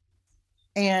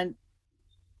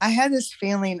I had this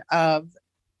feeling of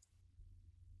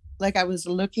like I was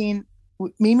looking,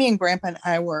 Mimi and Grandpa and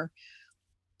I were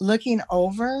looking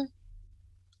over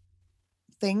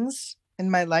things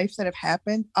in my life that have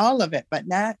happened, all of it, but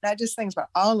not just things, but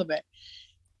all of it.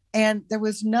 And there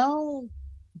was no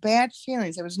bad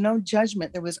feelings. There was no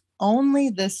judgment. There was only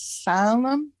this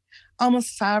solemn,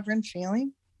 almost sovereign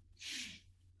feeling.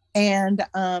 And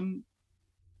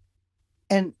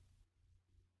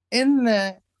in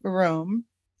the room,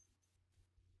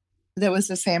 there was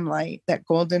the same light, that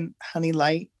golden honey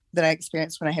light that I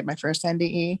experienced when I had my first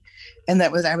NDE. And I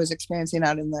was experiencing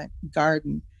out in the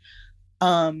garden.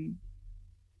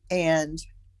 And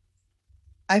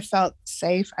I felt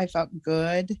safe. I felt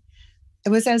good. It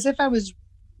was as if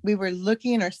we were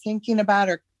looking or thinking about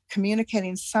or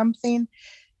communicating something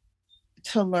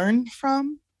to learn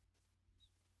from.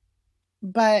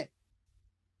 But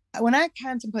when I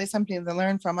contemplate something to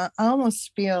learn from, I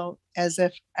almost feel as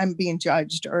if I'm being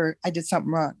judged or I did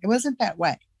something wrong. It wasn't that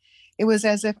way. It was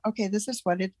as if, okay, this is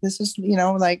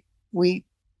like we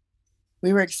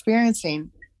were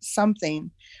experiencing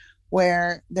something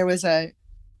where there was a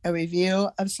review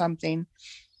of something,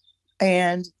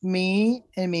 and Mimi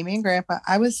and Grandpa,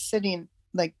 I was sitting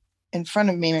like in front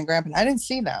of Mimi and Grandpa, and I didn't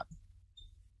see them.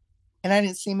 And I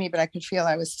didn't see me, but I could feel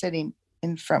I was sitting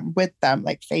in front with them,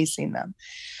 like facing them.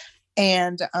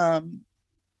 And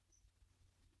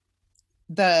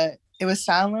it was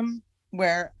solemn,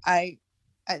 where the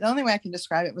only way I can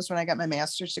describe it was when I got my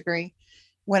master's degree,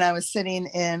 when I was sitting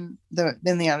in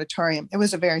the auditorium. It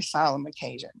was a very solemn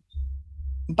occasion,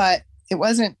 but it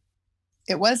wasn't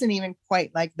even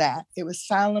quite like that. It was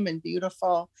solemn and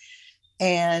beautiful,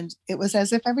 and it was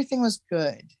as if everything was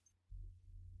good.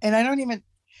 And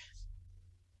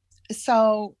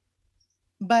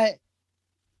but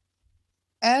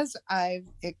as I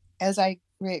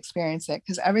re-experience it,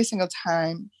 because every single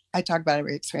time I talk about it,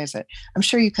 re-experience it, I'm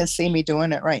sure you can see me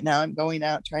doing it right now. I'm going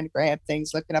out, trying to grab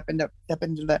things, looking up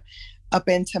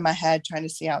into my head, trying to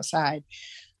see outside.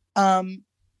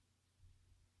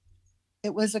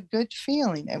 It was a good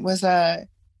feeling. It was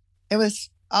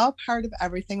all part of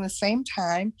everything. The same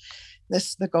time,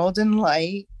 the golden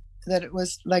light, that it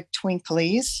was like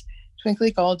twinkly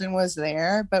golden was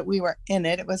there, but we were in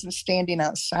it. It wasn't standing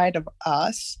outside of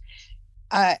us.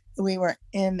 We were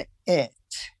in it.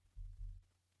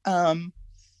 And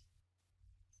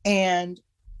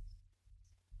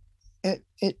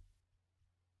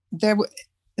there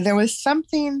was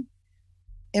something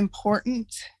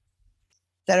important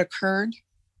that occurred.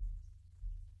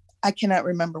 I cannot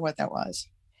remember what that was.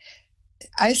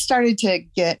 I started to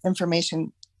get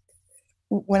information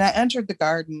when I entered the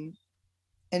garden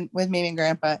and with Mimi and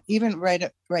Grandpa, even right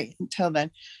until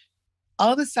then.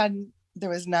 All of a sudden, there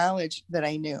was knowledge that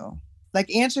I knew,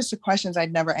 like answers to questions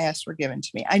I'd never asked were given to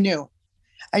me. I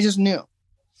just knew.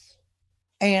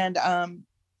 And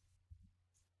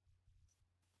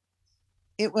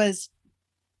it was,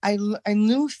 I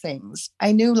knew things.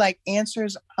 I knew like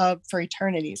answers for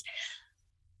eternities.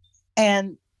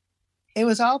 And it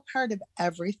was all part of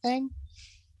everything.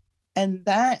 And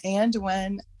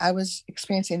when I was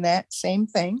experiencing that same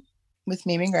thing with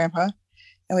Mimi and Grandpa,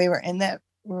 and we were in that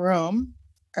room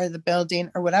or the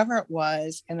building or whatever it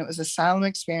was, and it was a solemn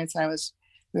experience. And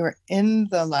we were in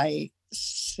the light,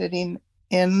 sitting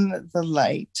in the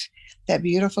light, that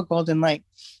beautiful golden light.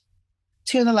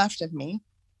 To the left of me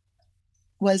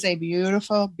was a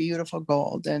beautiful, beautiful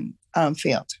golden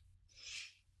field.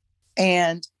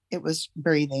 And it was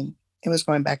breathing. It was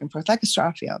going back and forth like a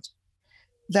straw field.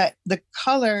 that the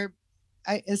color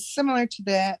is similar to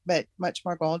that, but much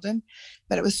more golden,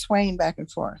 but it was swaying back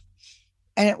and forth.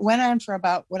 And it went on for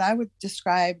about what I would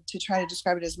try to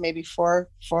describe it as maybe 4,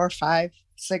 5,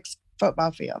 6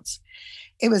 football fields.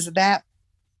 It was that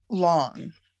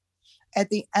long. At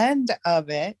the end of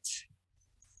it,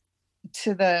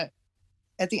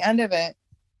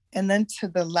 and then to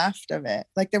the left of it,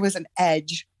 like there was an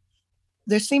edge.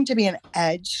 There seemed to be an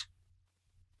edge.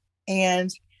 And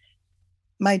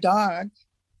my dog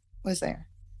was there,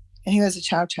 and he was a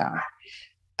chow chow.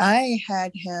 I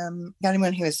got him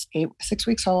when he was 6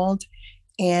 weeks old,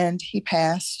 and he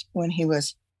passed when he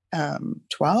was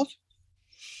 12.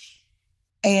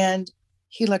 And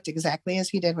he looked exactly as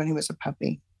he did when he was a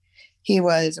puppy. He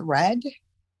was red.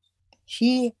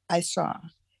 I saw,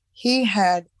 he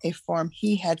had a form.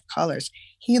 He had colors.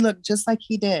 He looked just like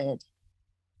he did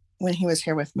when he was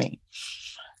here with me.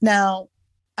 Now,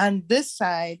 on this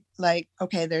side, like,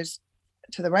 okay,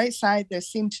 to the right side, there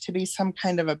seemed to be some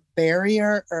kind of a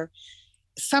barrier or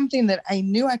something that I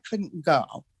knew I couldn't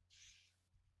go.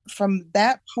 From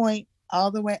that point all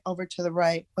the way over to the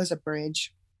right was a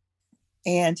bridge.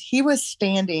 And he was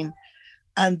standing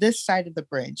on this side of the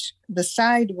bridge, the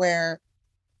side where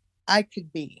I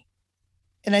could be.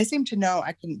 And I seemed to know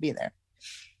I couldn't be there.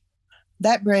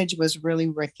 That bridge was really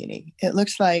rickety. It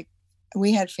looks like I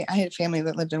had a family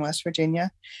that lived in West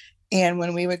Virginia. And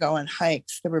when we would go on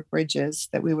hikes, there were bridges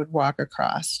that we would walk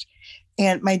across.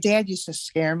 And my dad used to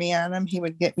scare me on him. We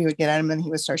would get on him and he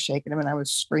would start shaking him and I would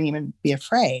scream and be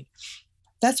afraid.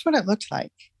 That's what it looked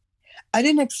like. I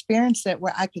didn't experience it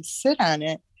where I could sit on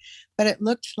it, but it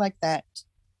looked like that.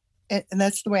 And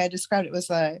that's the way I described it. It was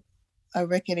a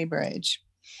rickety bridge.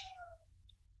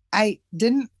 I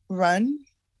didn't run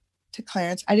to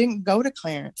Clarence. I didn't go to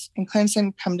Clarence, and Clarence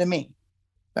didn't come to me,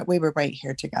 but we were right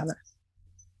here together.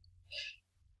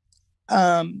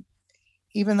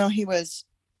 Even though he was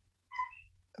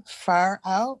far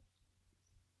out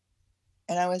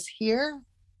and I was here,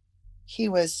 he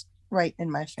was right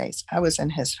in my face. I was in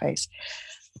his face.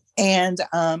 And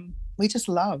we just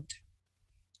loved.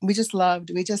 We just loved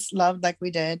like we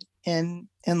did in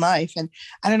life. And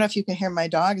I don't know if you can hear my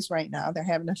dogs right now. They're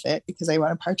having a fit because they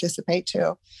want to participate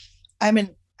too. I'm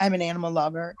an animal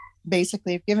lover.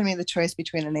 Basically, if given me the choice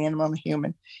between an animal and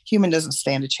a human doesn't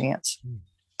stand a chance.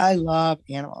 I love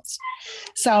animals.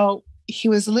 So he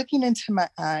was looking into my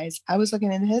eyes. I was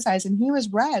looking into his eyes, and he was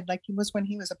red like he was when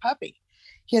he was a puppy.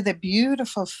 He had that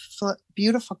beautiful,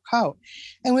 beautiful coat,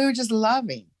 and we were just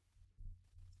loving.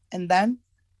 And then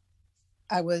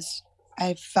I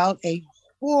felt a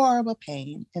horrible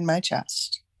pain in my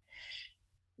chest,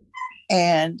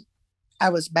 and I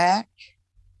was back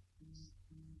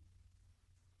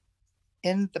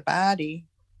in the body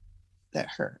that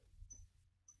hurt.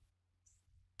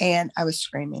 And I was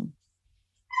screaming.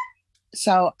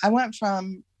 So I went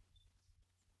from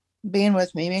being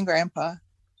with Mimi and Grandpa,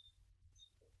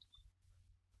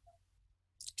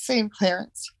 seeing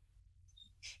Clarence,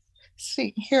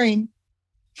 hearing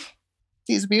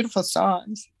these beautiful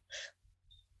songs.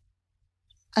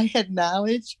 I had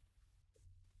knowledge.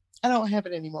 I don't have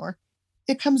it anymore.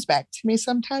 It comes back to me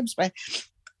sometimes, but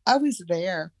I was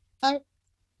there.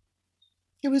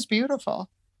 It was beautiful.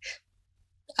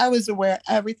 I was aware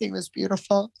everything was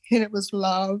beautiful, and it was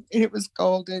love, and it was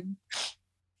golden.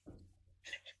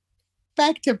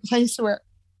 Back to a place where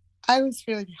I was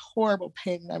feeling horrible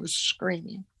pain and I was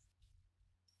screaming.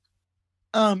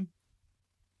 But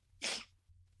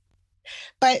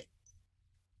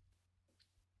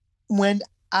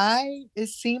it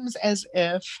seems as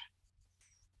if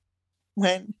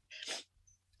when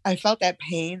I felt that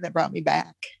pain that brought me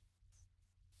back,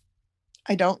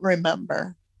 I don't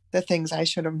remember the things I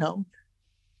should have known.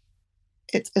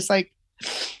 It's like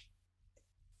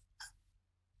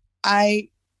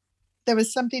there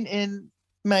was something in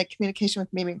my communication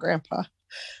with Mimi and Grandpa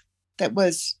that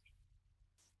was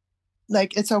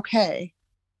like, it's okay.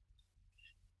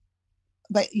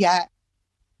 But yet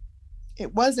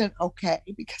it wasn't okay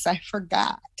because I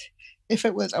forgot. If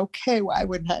it was okay, well, I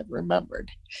wouldn't have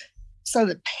remembered. So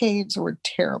the pains were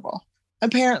terrible.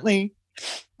 Apparently,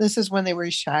 this is when they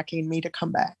were shocking me to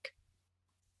come back.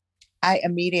 I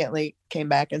immediately came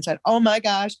back and said, oh my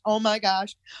gosh, oh my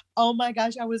gosh, oh my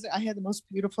gosh. I had the most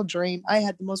beautiful dream.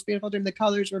 The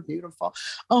colors were beautiful.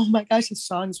 Oh my gosh, the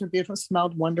songs were beautiful,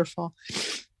 smelled wonderful.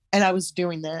 And I was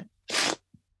doing that.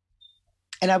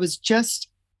 And I was just,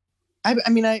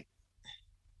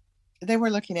 they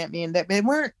were looking at me and they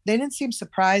didn't seem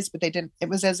surprised, but it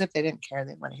was as if they didn't care.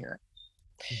 They didn't want to hear it.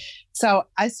 So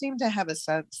I seem to have a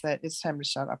sense that it's time to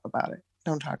shut up about it.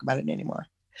 Don't talk about it anymore.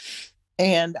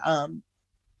 And,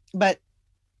 but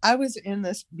I was in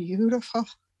this beautiful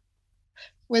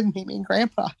with Mimi and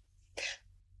Grandpa.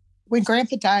 When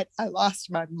Grandpa died, I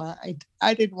lost my mind.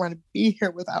 I didn't want to be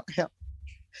here without him.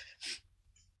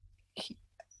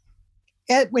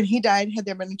 When he died, had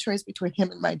there been a choice between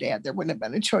him and my dad, there wouldn't have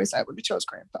been a choice. I would have chose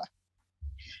Grandpa.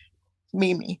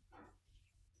 Mimi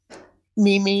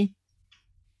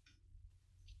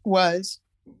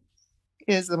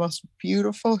is the most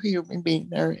beautiful human being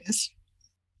there is.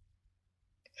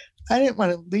 I didn't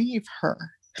want to leave her.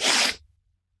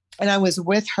 And I was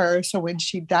with her. So when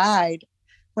she died,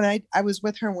 when I was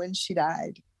with her when she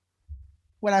died,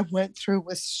 what I went through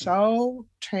was so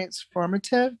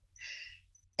transformative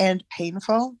and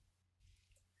painful.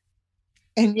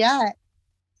 And yet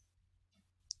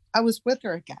I was with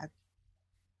her again.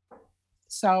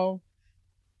 So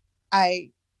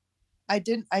I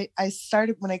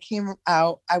started, when I came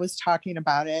out, I was talking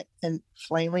about it and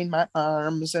flailing my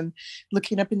arms and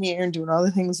looking up in the air and doing all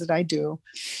the things that I do.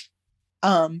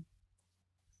 And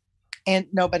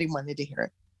nobody wanted to hear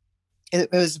it. It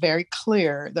was very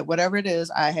clear that whatever it is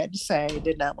I had to say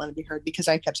did not want to be heard, because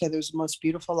I kept saying there was the most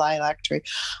beautiful lilac tree.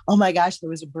 Oh my gosh, there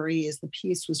was a breeze. The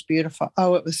peace was beautiful.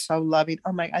 Oh, it was so loving.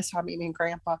 Oh my, I saw Mimi and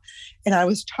Grandpa. And I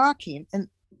was talking and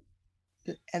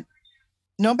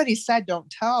nobody said don't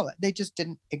tell it. They just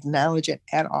didn't acknowledge it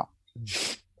at all.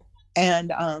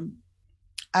 And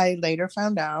I later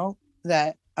found out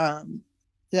that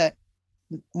that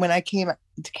when I came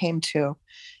to,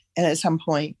 and at some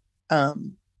point,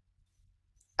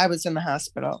 I was in the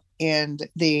hospital, and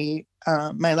my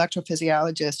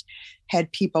electrophysiologist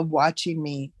had people watching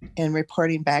me and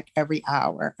reporting back every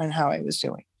hour on how I was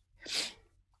doing.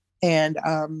 And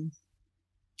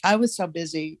I was so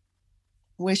busy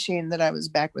wishing that I was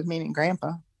back with Mimi and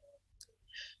Grandpa,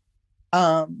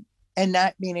 and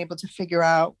not being able to figure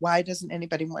out, why doesn't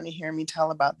anybody want to hear me tell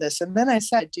about this? And then I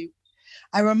said,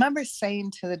 I remember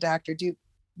saying to the doctor,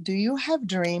 do you have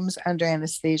dreams under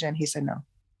anesthesia? And he said, no.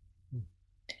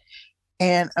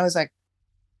 And I was like,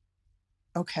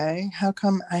 okay, how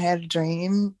come I had a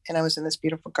dream and I was in this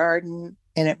beautiful garden,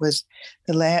 and it was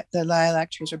the lilac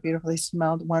trees were beautifully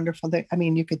smelled, wonderful. I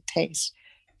mean, you could taste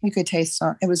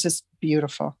some. It was just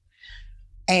beautiful.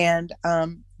 And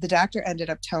the doctor ended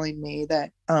up telling me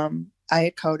that I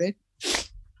had coded,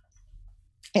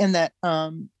 and that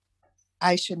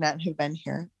I should not have been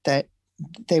here, that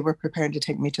they were prepared to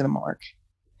take me to the morgue.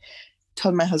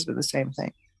 Told my husband the same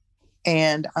thing.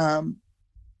 And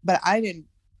but I didn't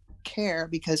care,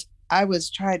 because I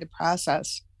was trying to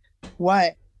process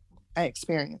what I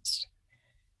experienced,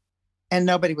 and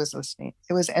nobody was listening.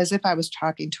 It was as if I was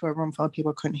talking to a room full of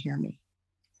people who couldn't hear me.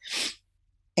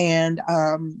 And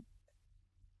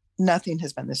nothing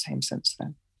has been the same since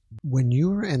then. When you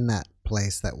were in that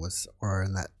place or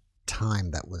in that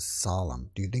time that was solemn,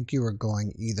 do you think you were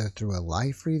going either through a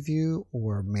life review,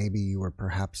 or maybe you were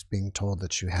perhaps being told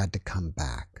that you had to come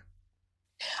back?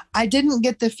 I didn't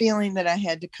get the feeling that I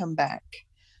had to come back.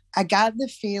 I got the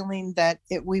feeling that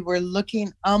we were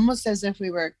looking almost as if we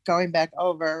were going back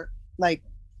over like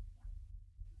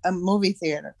a movie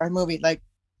theater or movie, like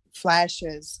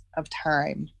flashes of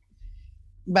time.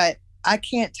 But I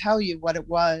can't tell you what it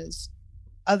was,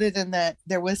 other than that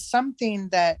there was something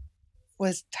that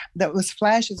was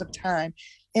flashes of time.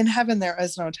 In heaven there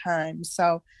is no time.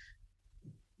 So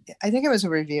I think it was a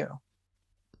review.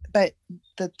 But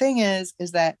the thing is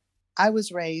that I was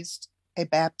raised a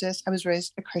Baptist. I was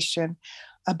raised a Christian,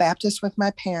 a Baptist with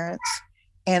my parents,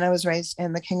 and I was raised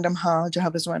in the Kingdom Hall,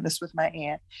 Jehovah's Witness, with my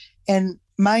aunt. And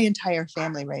my entire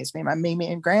family raised me. My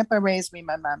Mimi and Grandpa raised me.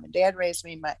 My mom and dad raised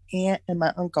me. My aunt and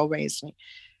my uncle raised me.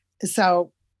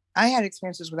 So I had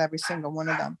experiences with every single one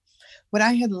of them. What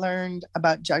I had learned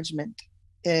about judgment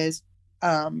is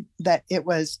that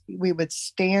we would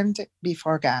stand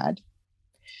before God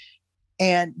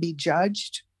and be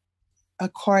judged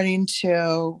according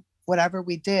to whatever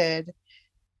we did,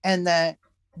 and that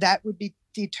would be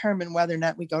determine whether or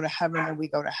not we go to heaven or we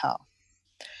go to hell.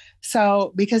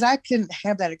 So because I couldn't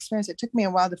have that experience, it took me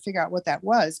a while to figure out what that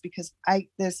was, because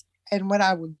what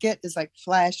I would get is like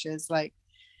flashes, like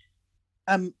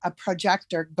a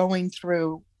projector going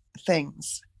through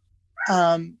things,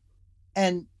 and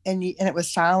it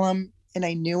was solemn, and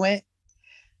I knew it,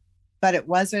 but it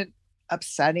wasn't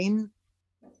upsetting,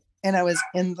 and I was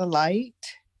in the light.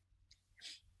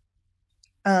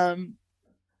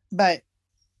 But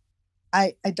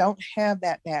I don't have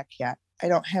that back yet. I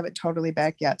don't have it totally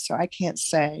back yet. So I can't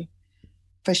say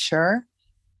for sure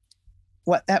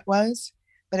what that was,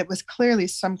 but it was clearly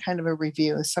some kind of a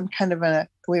review, some kind of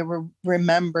we were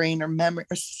remembering or memory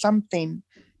or something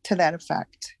to that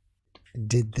effect.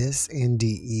 Did this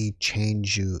NDE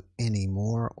change you any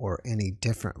more or any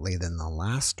differently than the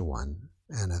last one?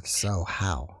 And if so,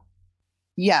 how?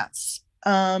 Yes.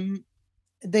 The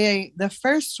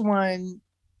first one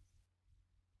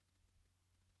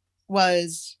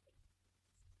was,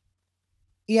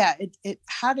 yeah,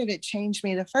 how did it change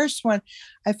me? The first one,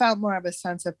 I felt more of a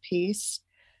sense of peace.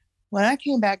 When I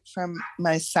came back from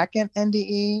my second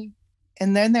NDE,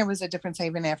 and then there was a difference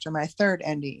even after my third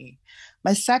NDE.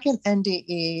 My second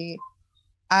NDE,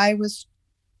 I was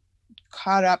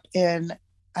caught up in,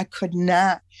 I could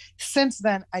not, since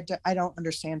then, I don't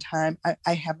understand time.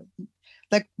 I haven't,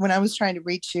 like when I was trying to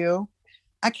reach you,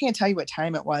 I can't tell you what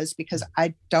time it was because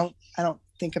I don't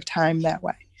think of time that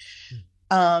way.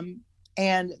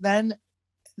 And then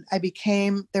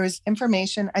there was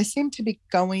information. I seemed to be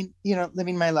going,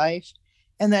 living my life.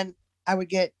 And then I would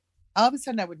get, all of a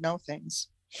sudden I would know things.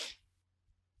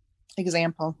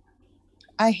 Example,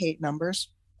 I hate numbers.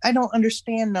 I don't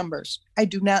understand numbers. I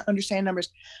do not understand numbers.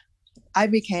 I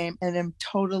became and am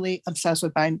totally obsessed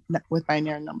with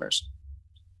binary numbers.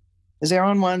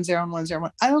 0 and 1, 0 and 1, 0 and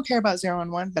 1. I don't care about 0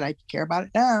 and 1, but I care about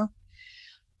it now.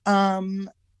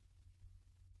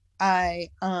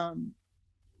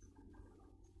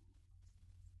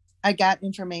 I got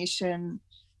information,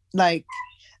 like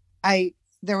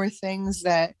there were things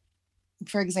that,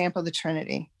 for example, the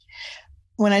Trinity.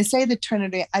 When I say the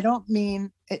Trinity, I don't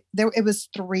mean it was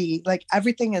 3, like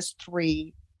everything is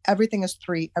 3. Everything is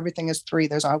 3. Everything is 3.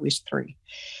 There's always 3.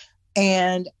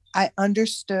 And I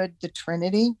understood the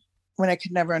Trinity when I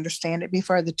could never understand it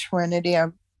before. The Trinity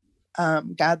of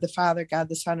God the Father, God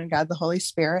the Son, and God the Holy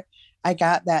Spirit. I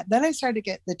got that. Then I started to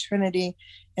get the Trinity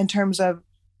in terms of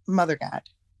Mother God.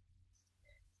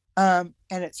 And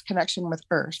its connection with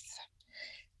Earth.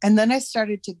 And then I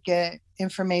started to get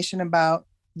information about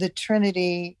the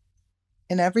Trinity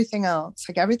and everything else.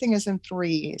 Like everything is in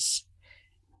 3s.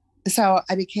 So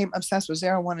I became obsessed with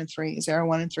 0, 1, and 3, 0,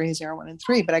 1, and 3, 0, 1, and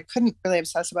 3. But I couldn't really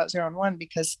obsess about 0 and 1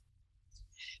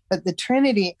 but the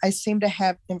Trinity, I seemed to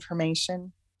have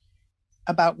information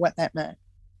about what that meant.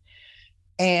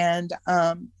 And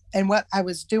what I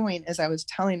was doing is I was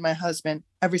telling my husband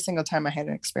every single time I had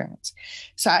an experience.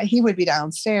 So he would be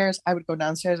downstairs. I would go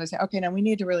downstairs. I say, okay, now we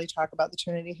need to really talk about the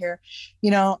Trinity here,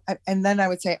 and then I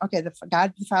would say, okay,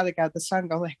 God the Father, God the Son,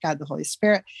 God the Holy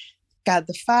Spirit. God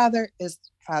the Father is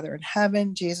Father in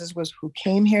heaven. Jesus was who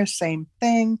came here, same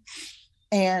thing.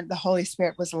 And the Holy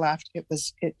Spirit was left.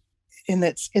 It's in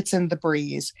the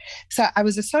breeze. So I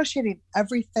was associating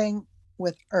everything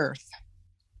with Earth,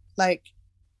 like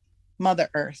Mother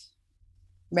Earth,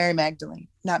 Mary Magdalene,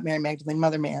 not Mary Magdalene,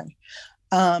 Mother Mary,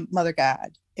 Mother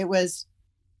God.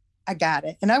 I got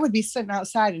it. And I would be sitting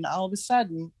outside and all of a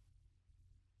sudden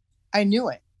I knew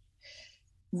it.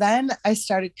 Then I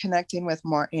started connecting with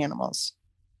more animals.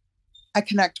 I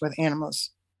connect with animals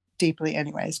deeply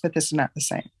anyways, but this is not the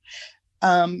same.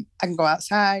 I can go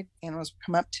outside, animals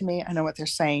come up to me. I know what they're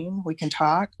saying. We can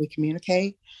talk, we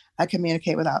communicate. I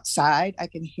communicate with outside. I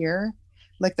can hear,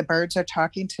 like the birds are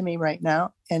talking to me right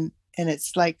now. And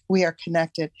it's like we are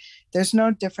connected. There's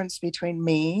no difference between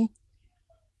me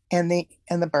and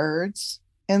the birds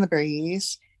and the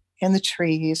breeze and the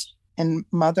trees and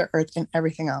Mother Earth and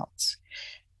everything else.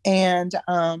 And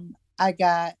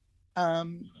I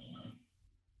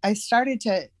started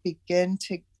to begin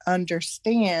to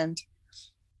understand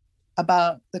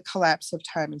about the collapse of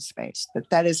time and space,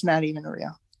 that is not even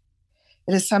real.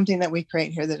 It is something that we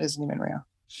create here that isn't even real.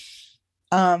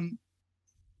 And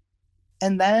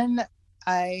then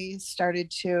I started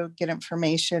to get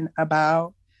information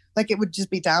about, like it would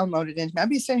just be downloaded into me. I'd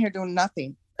be sitting here doing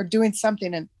nothing or doing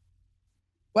something and,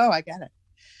 whoa, I got it.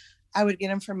 I would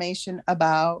get information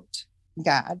about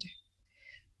God,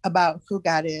 about who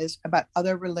God is, about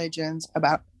other religions,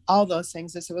 about all those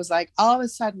things. It was like all of a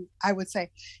sudden I would say,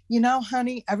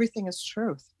 honey, everything is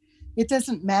truth. It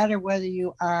doesn't matter whether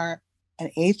you are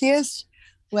an atheist,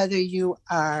 whether you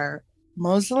are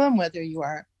Muslim, whether you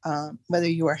are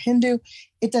Hindu.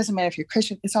 It doesn't matter if you're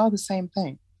Christian. It's all the same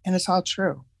thing. And it's all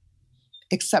true,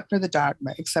 except for the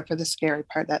dogma, except for the scary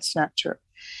part. That's not true.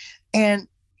 And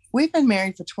we've been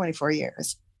married for 24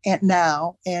 years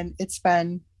and it's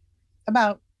been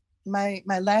about my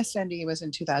last NDE was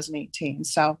in 2018.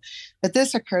 So, but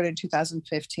this occurred in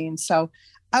 2015. So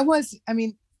I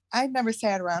never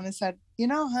sat around and said,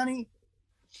 honey,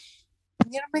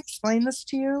 let me explain this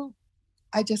to you.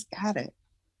 I just got it.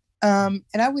 And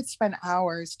I would spend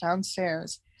hours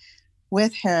downstairs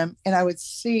with him, and I would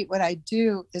see what I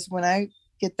do is when I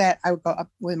get that, I would go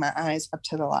up with my eyes up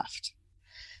to the left.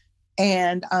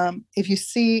 And if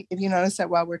you notice that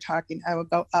while we're talking, I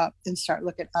would go up and start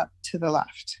looking up to the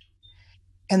left.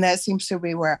 And that seems to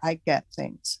be where I get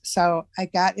things. So I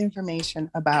got information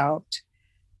about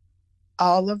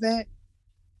all of it,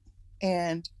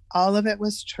 and all of it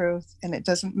was truth. And it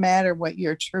doesn't matter what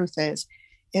your truth is.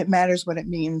 It matters what it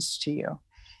means to you.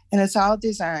 And it's all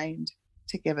designed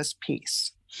to give us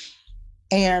peace.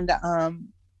 And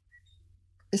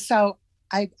so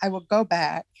I will go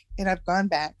back, and I've gone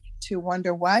back to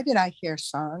wonder, why did I hear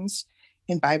songs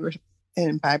in Bible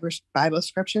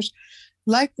scriptures?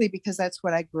 Likely because that's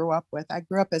what I grew up with. I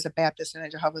grew up as a Baptist and a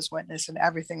Jehovah's Witness, and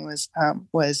everything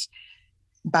was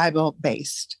Bible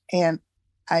based. And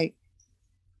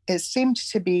it seemed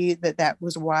to be that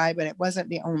was why, but it wasn't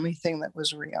the only thing that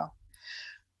was real.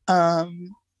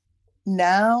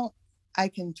 Now I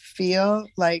can feel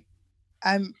like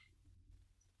I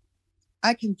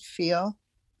can feel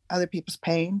other people's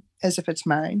pain as if it's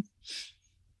mine.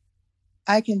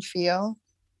 I can feel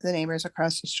the neighbors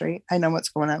across the street. I know what's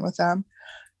going on with them.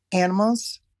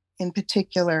 Animals in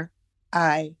particular,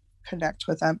 I connect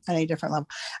with them on a different level.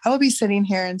 I will be sitting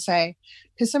here and say,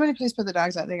 could somebody please put the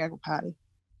dogs out? They gotta go potty.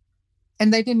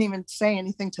 And they didn't even say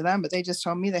anything to them, but they just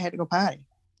told me they had to go potty.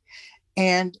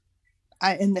 And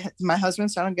my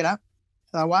husband said, I'll get up,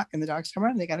 I'll walk, and the dogs come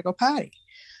around, and they gotta go potty.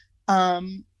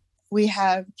 We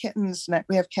have kittens.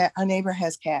 We have our neighbor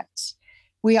has cats.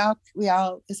 We all,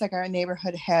 it's like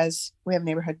we have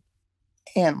neighborhood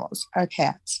animals, our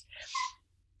cats.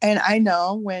 And I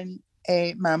know when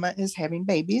a mama is having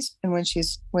babies, and when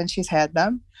she's had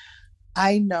them,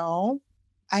 I know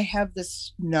I have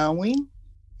this knowing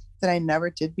that I never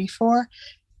did before.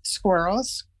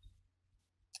 Squirrels.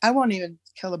 I won't even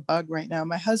kill a bug right now.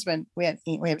 My husband, we have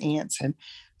ants, and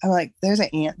I'm like, there's an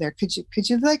ant there. Could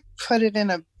you like put it in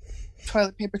a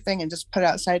toilet paper thing and just put it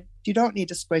outside? You don't need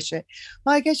to squish it.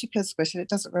 Well, I guess you could squish it. It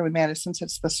doesn't really matter since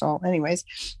it's the soul. Anyways,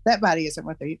 that body isn't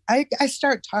what they. I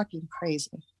start talking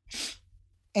crazy,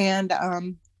 and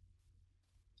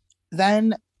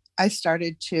then I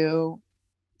started to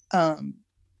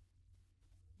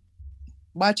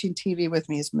watching TV with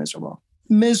me is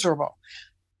miserable.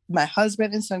 My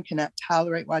husband and son cannot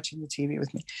tolerate watching the TV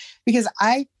with me because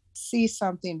I see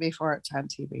something before it's on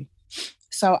TV.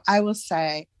 So I will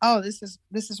say, oh, this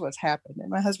is what's happened. And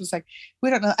my husband's like, we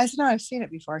don't know. I said, no, I've seen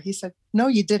it before. He said, no,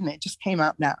 you didn't. It just came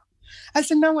out now. I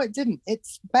said, no, it didn't.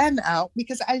 It's been out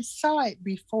because I saw it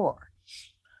before.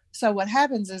 So what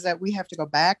happens is that we have to go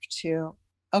back to,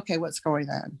 okay, what's going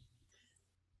on?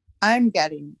 I'm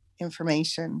getting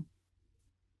information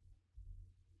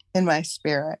in my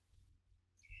spirit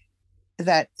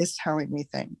that is telling me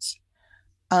things.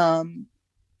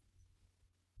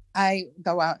 I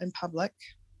go out in public,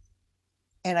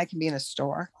 and I can be in a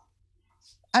store.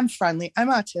 I'm friendly. I'm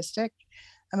autistic.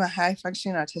 I'm a high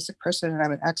functioning autistic person, and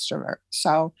I'm an extrovert.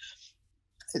 So,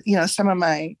 some of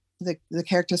the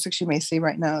characteristics you may see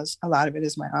right now is a lot of it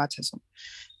is my autism.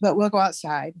 But we'll go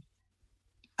outside,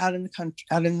 out in the country,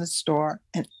 out in the store,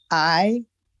 and I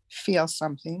feel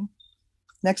something.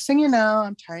 Next thing you know,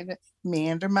 I'm trying to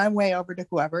meander my way over to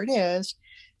whoever it is,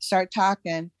 start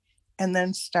talking, and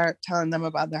then start telling them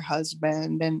about their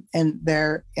husband and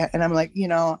I'm like,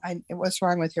 what's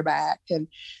wrong with your back and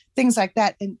things like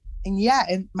that. And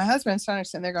my husband and son are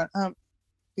sitting there going,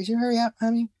 could you hurry up,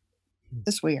 honey?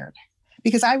 It's weird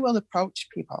because I will approach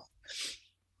people.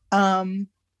 I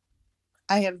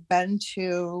have been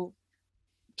to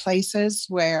places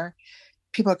where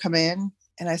people come in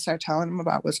and I start telling them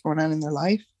about what's going on in their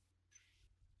life.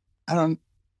 I don't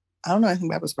know anything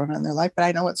about what's going on in their life, but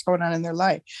I know what's going on in their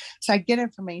life. So I get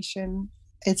information.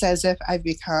 It's as if I've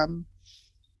become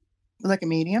like a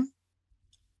medium.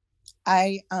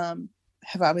 I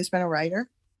have always been a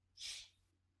writer.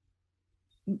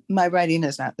 My writing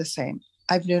is not the same.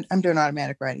 I'm doing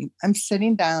automatic writing. I'm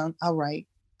sitting down. I'll write.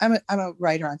 I'm a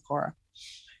writer on Quora,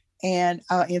 and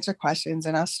I'll answer questions.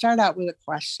 And I'll start out with a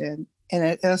question,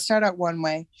 and it'll start out one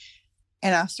way,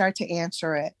 and I'll start to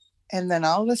answer it. And then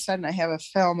all of a sudden I have a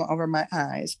film over my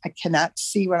eyes. I cannot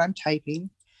see what I'm typing,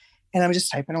 and I'm just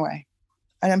typing away.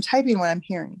 And I'm typing what I'm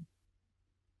hearing.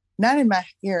 Not in my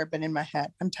ear, but in my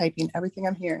head. I'm typing everything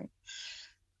I'm hearing.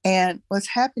 And what's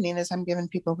happening is I'm giving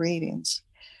people readings.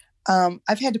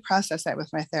 I've had to process that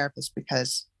with my therapist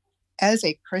because as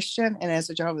a Christian and as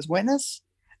a Jehovah's Witness,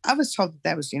 I was told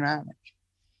that was demonic.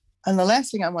 And the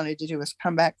last thing I wanted to do was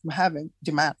come back from heaven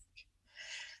demonic.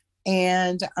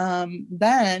 And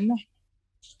then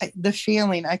the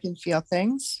feeling, I can feel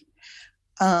things.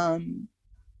 Then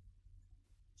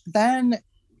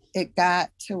it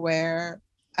got to where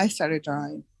I started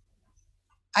drawing.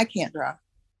 I can't draw.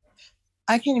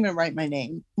 I can't even write my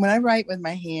name. When I write with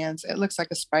my hands, it looks like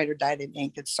a spider dyed in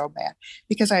ink. It's so bad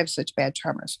because I have such bad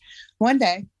tremors. One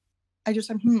day, I just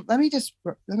said, let me just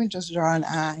draw an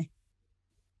eye.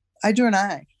 I drew an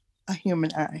eye, a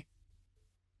human eye.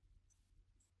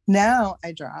 Now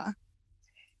I draw,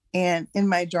 and in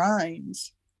my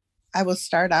drawings, I will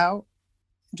start out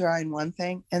drawing one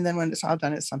thing, and then when it's all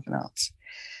done, it's something else.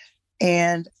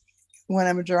 And when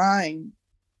I'm drawing,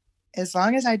 as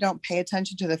long as I don't pay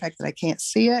attention to the fact that I can't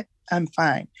see it, I'm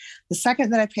fine. The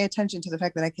second that I pay attention to the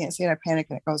fact that I can't see it, I panic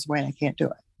and it goes away and I can't do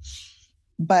it.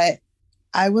 But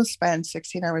I will spend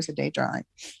 16 hours a day drawing.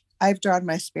 I've drawn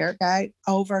my spirit guide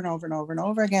over and over and over and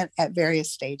over again at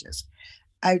various stages.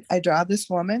 I draw this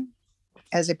woman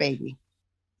as a baby,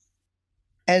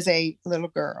 as a little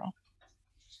girl,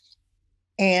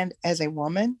 and as a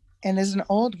woman, and as an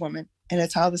old woman, and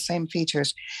it's all the same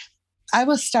features. I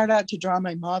will start out to draw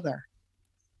my mother,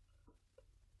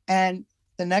 and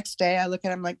the next day I look at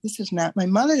it, I'm like, this is not my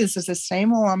mother. This is the same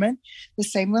woman, the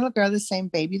same little girl, the same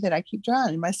baby that I keep drawing.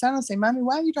 And my son will say, Mommy,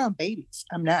 why are you drawing babies?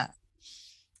 I'm not.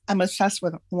 I'm obsessed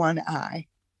with one eye.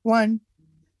 When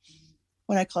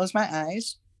I close my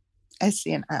eyes, I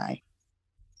see an eye,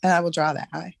 and I will draw that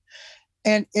eye.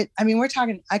 And we're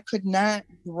talking, I could not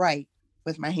write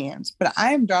with my hands, but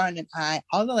I am drawing an eye,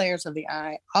 all the layers of the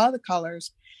eye, all the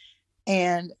colors.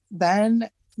 And then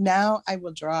now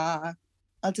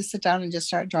I'll just sit down and just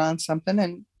start drawing something.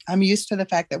 And I'm used to the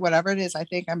fact that whatever it is I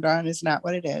think I'm drawing is not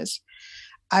what it is.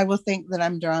 I will think that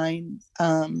I'm drawing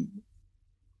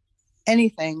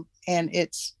anything, and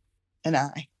it's an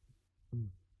eye.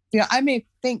 I may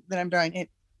think that I'm drawing it,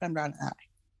 but I'm drawing an eye.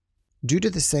 Due to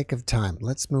the sake of time,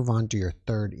 let's move on to your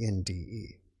third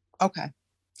NDE. Okay.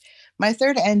 My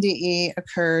third NDE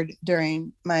occurred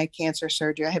during my cancer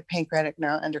surgery. I had pancreatic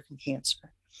neuroendocrine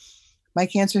cancer. My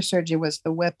cancer surgery was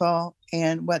the Whipple,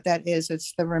 and what that is,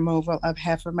 it's the removal of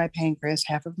half of my pancreas,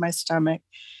 half of my stomach,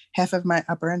 half of my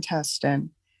upper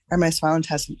intestine, or my small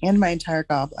intestine, and my entire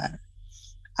gallbladder.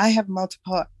 I have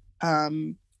multiple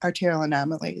arterial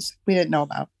anomalies we didn't know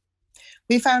about.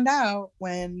 We found out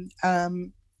when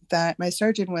that my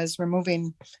surgeon was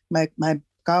removing my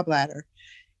gallbladder.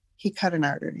 He cut an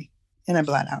artery, and I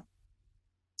bled out.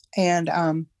 And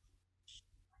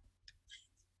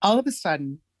all of a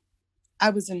sudden, I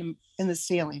was in the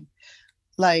ceiling,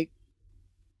 like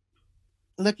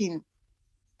looking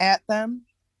at them,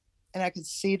 and I could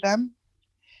see them.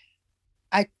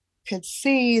 I could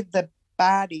see the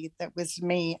body that was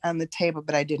me on the table,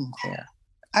 but I didn't care.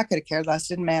 I could have cared less.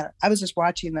 Didn't matter. I was just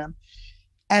watching them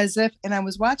and I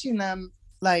was watching them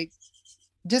like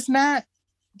just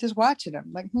watching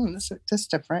them like, this is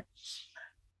different.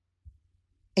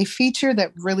 A feature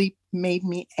that really made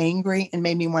me angry and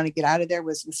made me want to get out of there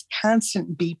was this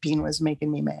constant beeping was making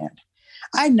me mad.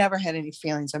 I never had any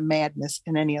feelings of madness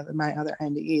in any of my other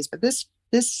NDEs, but this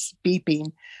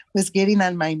beeping was getting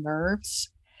on my nerves.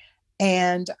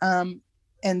 And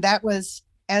that was,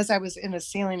 as I was in a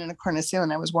corner of the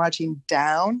ceiling, I was watching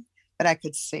down, but I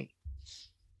could see.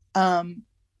 On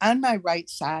my right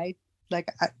side, like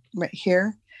right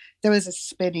here, there was a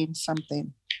spinning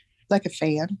something, like a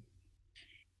fan.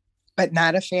 But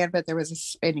not a fan, but there was a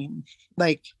spinning,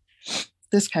 like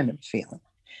this kind of feeling.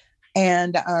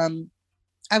 And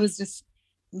I was just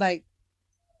like,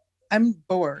 I'm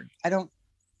bored. I don't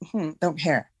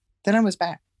care. Then I was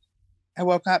back. I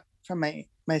woke up from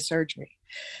my surgery.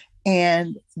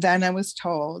 And then I was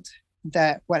told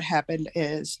that what happened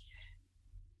is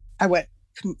I went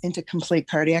into complete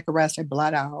cardiac arrest. I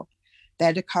bled out. They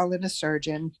had to call in a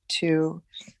surgeon to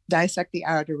dissect the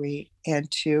artery, and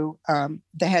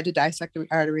they had to dissect the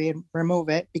artery and remove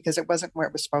it because it wasn't where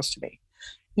it was supposed to be.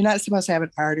 You're not supposed to have an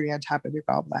artery on top of your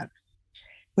gallbladder,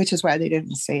 which is why they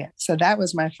didn't see it. So that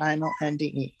was my final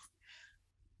NDE.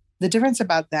 The difference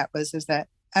about that is that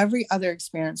every other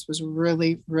experience was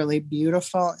really, really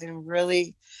beautiful and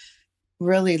really,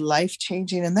 really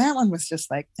life-changing. And that one was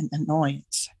just like an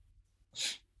annoyance.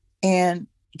 And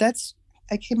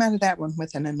I came out of that one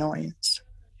with an annoyance.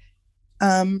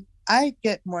 I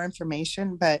get more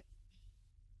information, but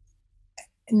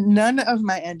none of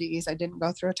my NDEs, I didn't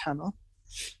go through a tunnel.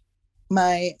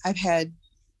 I've had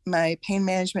my pain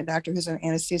management doctor, who's an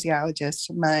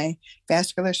anesthesiologist, my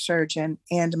vascular surgeon,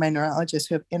 and my neurologist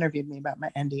who have interviewed me about my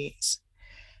NDEs.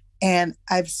 And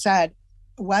I've said,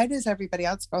 why does everybody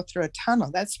else go through a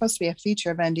tunnel? That's supposed to be a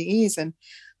feature of NDEs. And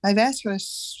my vascular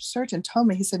surgeon told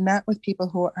me, he said, not with people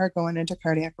who are going into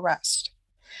cardiac arrest.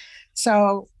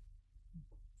 So,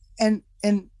 and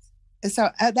so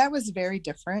that was very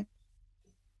different.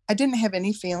 I didn't have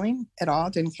any feeling at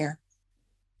all, didn't care.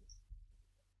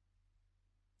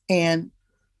 And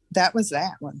that was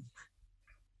that one.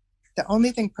 The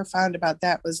only thing profound about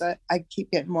that was that I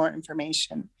keep getting more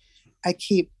information. I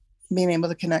keep being able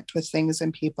to connect with things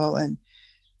and people and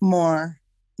more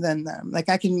than them. Like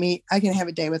I can have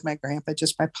a day with my grandpa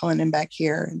just by pulling him back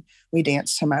here and we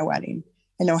dance to my wedding.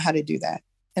 I know how to do that.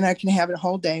 And I can have a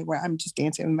whole day where I'm just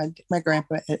dancing with my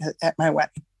grandpa at my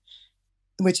wedding,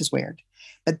 which is weird.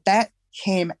 But that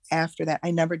came after that.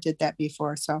 I never did that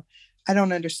before. So I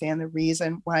don't understand the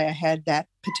reason why I had that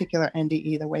particular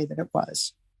NDE the way that it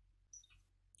was.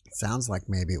 It sounds like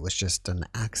maybe it was just an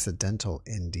accidental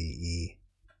NDE.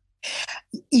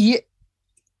 Yeah,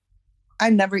 I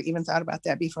never even thought about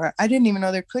that before. I didn't even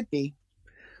know there could be.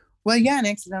 Well, yeah, an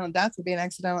accidental death would be an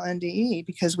accidental NDE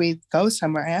because we go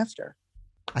somewhere after.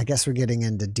 I guess we're getting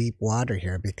into deep water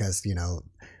here because,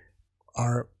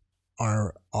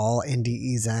 are all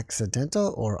NDEs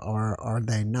accidental or are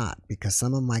they not? Because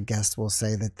some of my guests will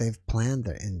say that they've planned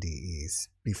their NDEs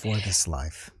before this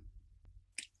life.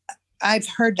 I've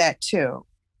heard that too.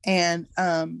 And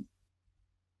I've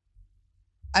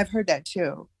heard that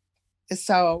too.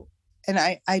 So, and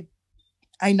I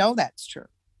know that's true.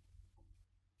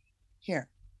 Here,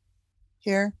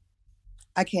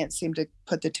 I can't seem to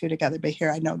put the two together, but here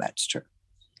I know that's true.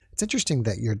 It's interesting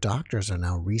that your doctors are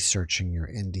now researching your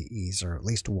NDEs or at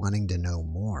least wanting to know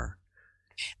more.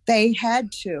 They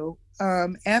had to.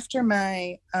 After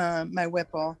my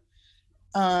Whipple,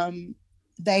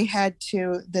 they had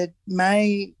to,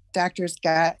 my doctors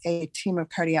got a team of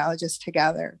cardiologists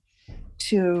together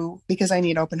because I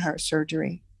need open heart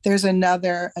surgery. There's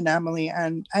another anomaly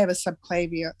and I have a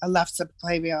left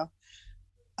subclavian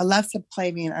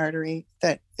artery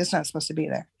that is not supposed to be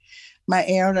there. My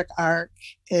aortic arc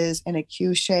is in a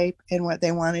Q shape, and what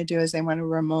they want to do is they want to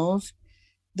remove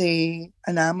the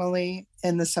anomaly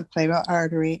in the subclavian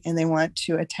artery and they want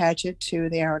to attach it to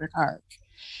the aortic arc.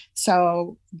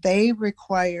 So they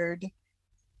required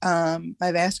my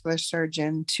vascular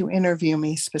surgeon to interview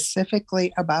me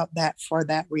specifically about that for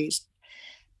that reason.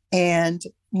 And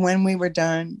when we were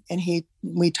done and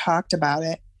we talked about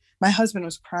it, my husband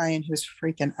was crying. He was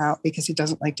freaking out because he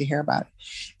doesn't like to hear about it.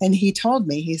 And he told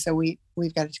me, he said, we've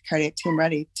got a cardiac team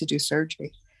ready to do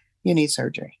surgery. You need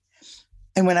surgery.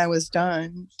 And when I was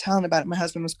done telling about it, my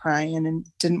husband was crying and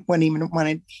he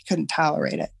couldn't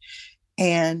tolerate it.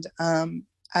 And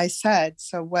I said,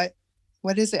 so what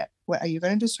is it? What, are you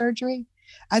going to do surgery?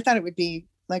 I thought it would be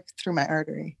like through my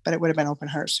artery, but it would have been open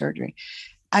heart surgery.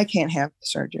 I can't have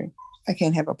surgery. I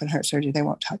can't have open heart surgery. They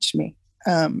won't touch me.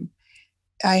 I'm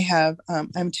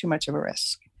too much of a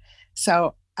risk.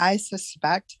 So I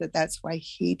suspect that that's why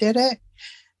he did it.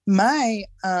 My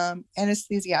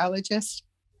anesthesiologist,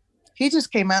 he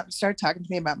just came out and started talking to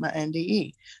me about my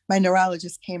NDE. My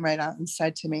neurologist came right out and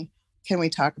said to me, can we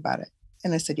talk about it?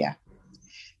 And I said, yeah.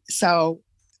 So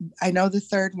I know the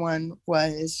third one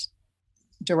was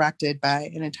directed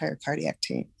by an entire cardiac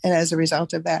team. And as a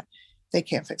result of that, they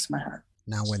can't fix my heart.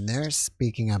 Now, when they're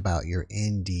speaking about your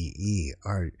NDE,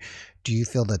 do you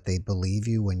feel that they believe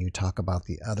you when you talk about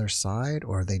the other side,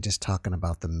 or are they just talking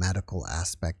about the medical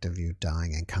aspect of you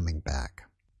dying and coming back?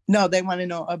 No, they want to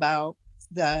know about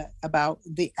the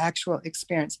actual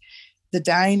experience. The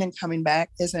dying and coming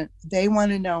back they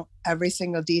want to know every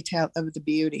single detail of the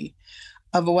beauty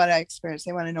of what I experienced.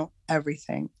 They want to know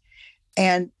everything.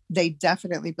 And they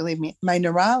definitely believe me. My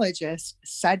neurologist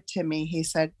said to me, he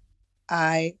said,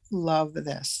 I love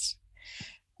this.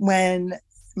 When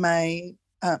my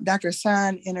Dr.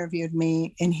 San interviewed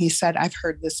me and he said, I've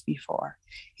heard this before.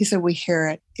 He said, we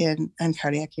hear it on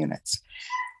cardiac units.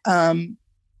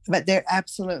 But there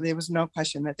was no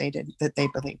question that they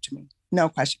believed me. No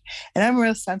question. And I'm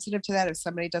real sensitive to that. If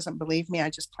somebody doesn't believe me, I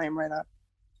just clam right up.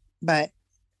 But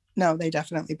no, they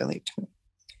definitely believed me,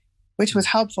 which was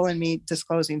helpful in me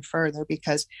disclosing further,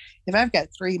 because if I've got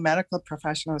 3 medical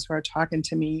professionals who are talking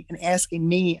to me and asking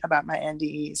me about my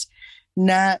NDEs,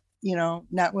 not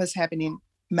what's happening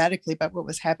medically, but what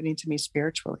was happening to me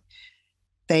spiritually,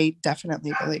 they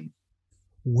definitely believe.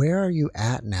 Where are you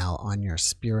at now on your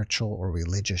spiritual or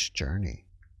religious journey?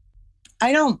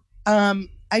 I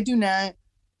do not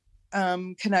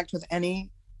connect with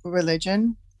any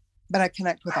religion, but I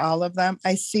connect with all of them.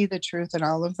 I see the truth in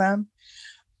all of them.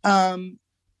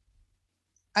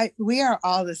 We are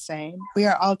all the same. We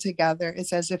are all together.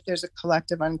 It's as if there's a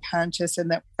collective unconscious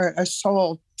and or a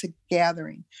soul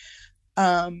gathering.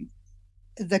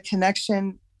 The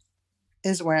connection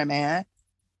is where I'm at.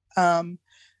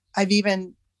 I've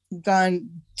even gone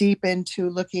deep into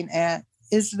looking at,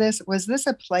 was this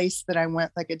a place that I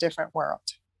went, like a different world,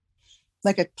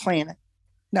 like a planet?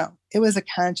 No, it was a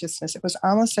consciousness. It was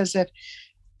almost as if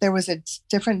there was a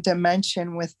different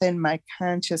dimension within my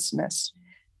consciousness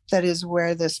that is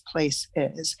where this place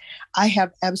is. I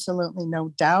have absolutely no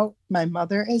doubt my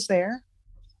mother is there.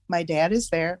 my dad is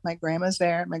there, my grandma's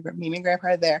there, me and grandpa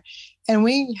are there, and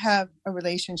we have a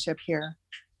relationship here.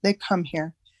 They come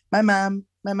here. My mom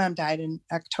died in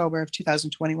October of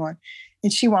 2021,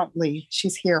 and she won't leave.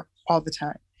 She's here all the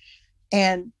time,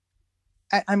 and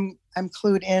I'm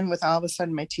clued in with all of a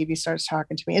sudden my TV starts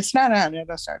talking to me. It's not on,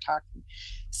 it'll start talking.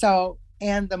 So,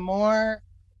 and the more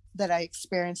that I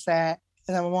experience that,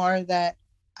 the more that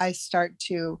I start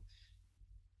to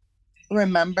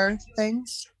remember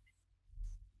things.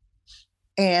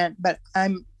 But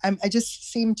I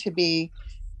just seem to be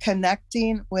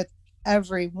connecting with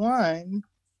everyone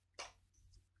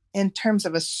in terms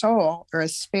of a soul or a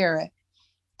spirit.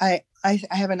 I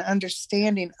have an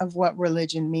understanding of what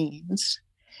religion means,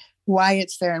 why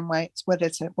it's there, and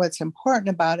what's important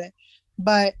about it.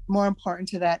 But more important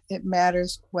to that, it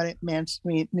matters what it means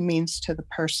to the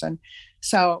person.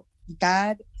 So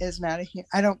God is not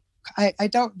I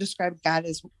don't describe God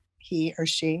as he or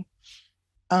she.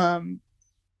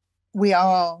 We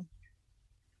all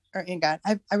are in God.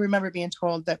 I remember being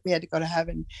told that we had to go to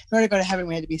heaven. In order to go to heaven,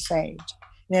 we had to be saved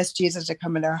and ask Jesus to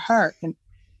come into our heart. And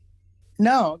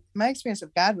no, my experience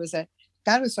of God was that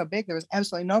God was so big, there was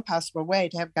absolutely no possible way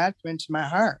to have God come into my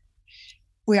heart.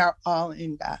 We are all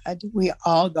in God. We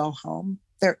all go home.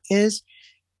 I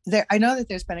know that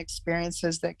there's been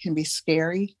experiences that can be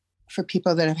scary for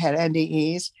people that have had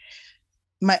NDEs.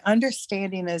 My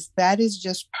understanding is that is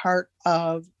just part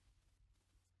of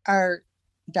our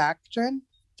doctrine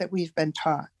that we've been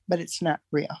taught, but it's not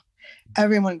real.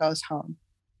 Everyone goes home.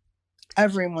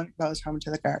 Everyone goes home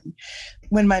to the garden.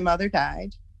 When my mother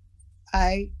died,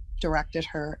 I directed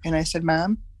her and I said,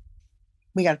 Mom,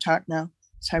 we got to talk now.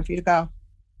 It's time for you to go.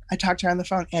 I talked to her on the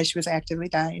phone as she was actively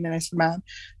dying. And I said, Mom,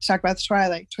 let's talk about the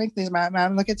twilight twinklies.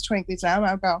 Mom, look at the twinklies. Now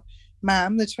I'll go.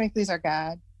 Mom, the twinklies are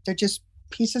God. They're just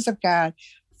pieces of God.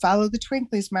 Follow the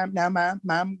twinklies, Mom. Now,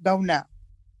 Mom, go now.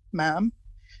 Mom,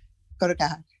 go to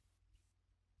God.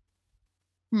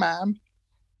 Mom,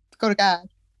 go to God.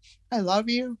 I love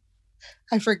you.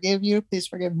 I forgive you. Please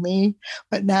forgive me.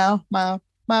 But now, Mom,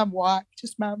 walk.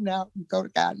 Just Mom now. Go to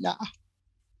God now.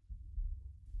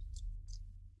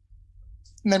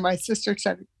 And then my sister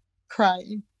started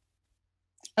crying.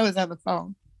 I was on the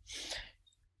phone.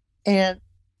 And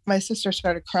my sister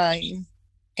started crying.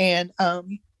 And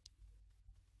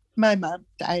my mom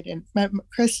died. And my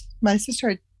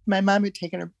mom had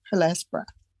taken her last breath.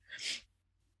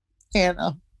 And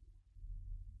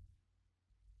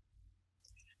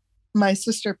my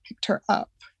sister picked her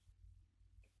up.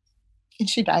 And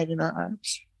she died in our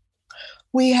arms.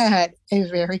 We had a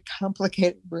very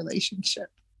complicated relationship.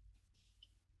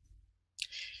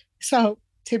 So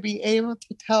to be able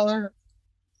to tell her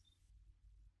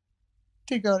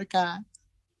to go to God,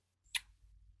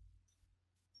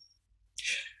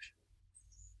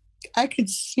 I could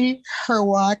see her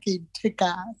walking to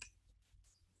God.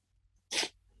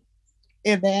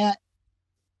 And that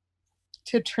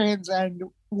to transcend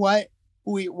what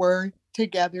we were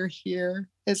together here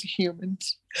as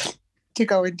humans, to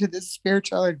go into the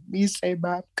spiritual and me say,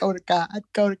 Mom, go to God,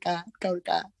 go to God, go to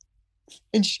God.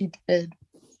 And she did.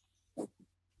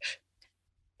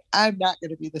 I'm not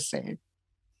going to be the same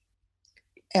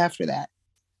after that.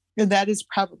 And that is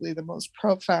probably the most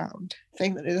profound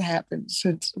thing that has happened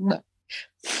since my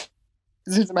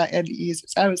NDEs.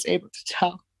 I was able to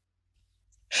tell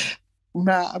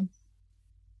Mom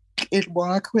and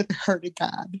walk with her to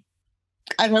God.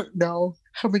 I don't know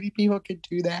how many people can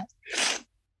do that.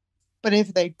 But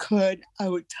if they could, I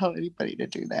would tell anybody to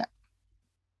do that.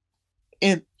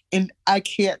 And I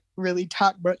can't really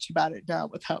talk much about it now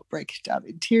without breaking down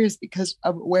in tears because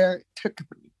of where it took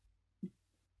me.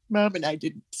 Mom and I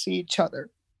didn't see each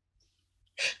other.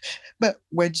 But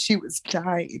when she was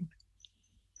dying,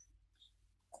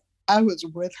 I was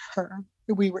with her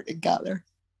and we were together.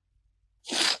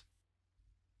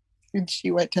 And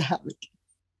she went to heaven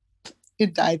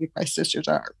and died in my sister's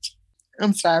arms.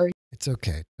 I'm sorry. It's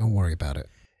okay. Don't worry about it.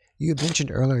 You had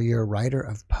mentioned earlier you're a writer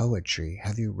of poetry.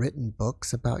 Have you written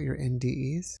books about your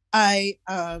NDEs? I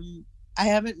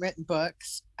haven't written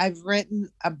books. I've written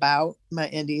about my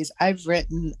NDEs. I've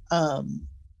written one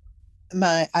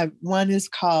is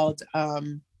called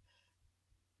one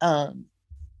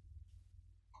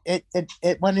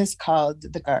is called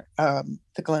The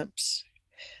Glimpse.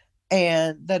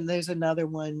 And then there's another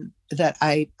one that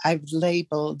I've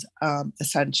labeled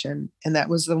Ascension, and that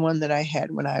was the one that I had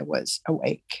when I was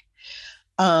awake.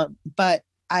 But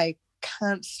I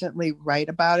constantly write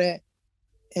about it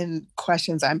in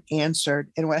questions I'm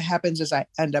answered. And what happens is I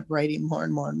end up writing more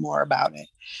and more and more about it.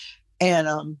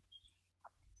 And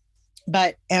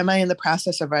but am I in the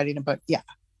process of writing a book? Yeah,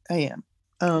 I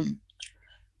am.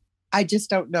 I just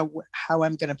don't know how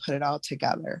I'm going to put it all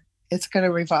together. It's going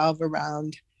to revolve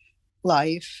around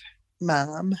life,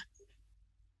 mom,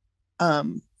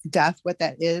 death, what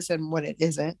that is and what it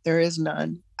isn't. There is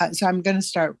none. So I'm going to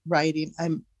start writing.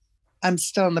 I'm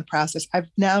still in the process. I've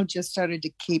now just started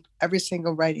to keep every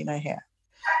single writing I have.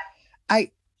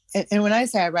 And when I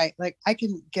say I write, like I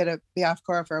can be off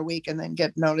Quora for a week and then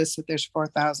get notice that there's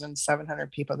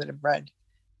 4,700 people that have read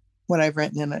what I've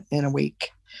written in a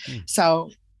week.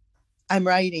 So I'm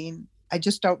writing. I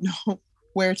just don't know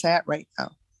where it's at right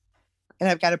now. And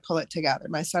I've got to pull it together.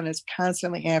 My son is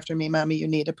constantly after me, Mommy, you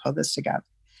need to pull this together.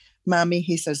 Mommy,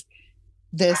 he says,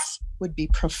 this would be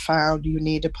profound. You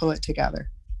need to pull it together.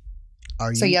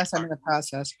 So yes, I'm in the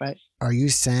process, but. Are you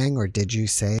saying, or did you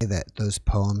say that those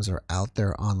poems are out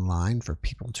there online for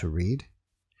people to read?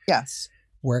 Yes.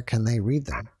 Where can they read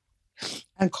them?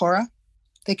 On Quora.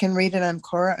 They can read it on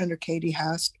Quora under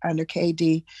under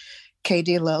KD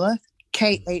Lilith.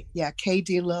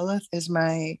 KD Lilith is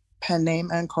my pen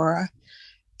name on Quora.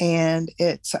 And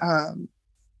it's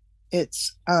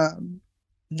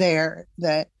there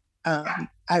that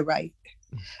I write.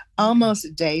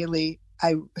 Almost daily,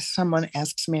 someone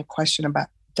asks me a question about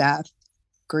death,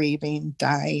 grieving,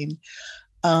 dying,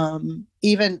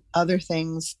 even other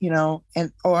things,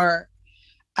 or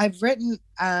I've written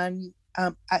on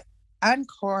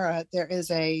Quora, there is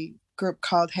a group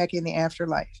called Hacking the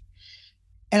Afterlife.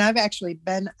 And I've actually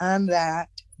been on that,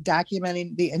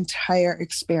 documenting the entire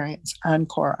experience on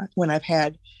Quora. When I've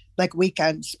had like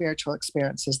weekend spiritual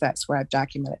experiences, that's where I've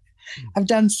documented. I've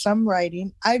done some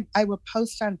writing. I will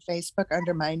post on Facebook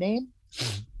under my name,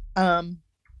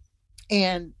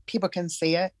 and people can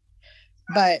see it.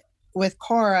 But with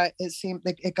Quora, it seems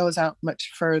like it goes out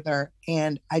much further,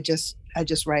 and I just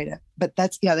write it. But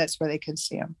that's where they can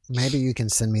see them. Maybe you can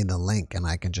send me the link, and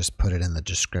I can just put it in the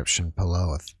description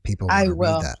below if people want to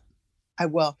read that. I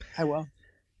will.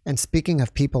 And speaking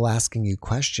of people asking you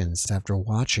questions after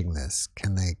watching this,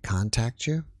 can they contact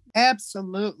you?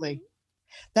 Absolutely.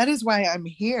 That is why I'm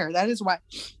here. That is why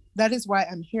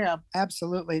I'm here.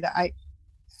 Absolutely.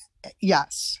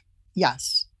 Yes.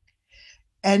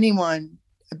 Anyone.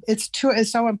 It's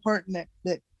so important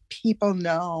that people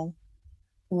know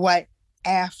what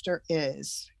after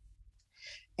is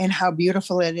and how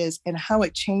beautiful it is and how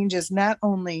it changes, not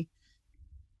only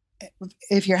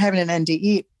if you're having an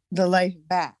NDE, the life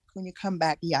back. When you come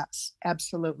back, yes,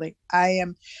 absolutely. I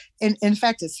am. In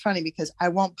fact, it's funny because I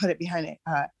won't put it behind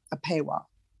a paywall.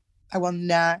 I will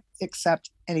not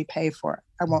accept any pay for it.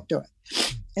 I won't do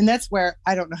it. And that's where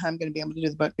I don't know how I'm going to be able to do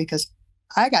the book, because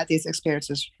I got these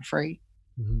experiences for free.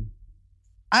 Mm-hmm.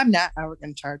 I'm not ever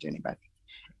going to charge anybody.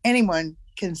 Anyone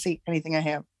can see anything I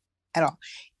have at all.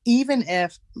 Even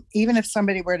if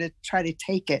somebody were to try to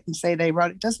take it and say they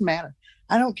wrote it, doesn't matter.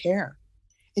 I don't care.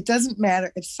 It doesn't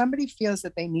matter. If somebody feels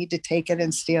that they need to take it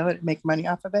and steal it and make money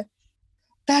off of it,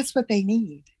 that's what they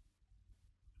need.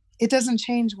 It doesn't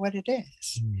change what it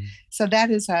is. Mm-hmm. So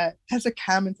that's a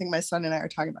common thing my son and I are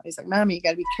talking about. He's like, Mommy, you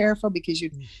got to be careful because you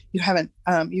haven't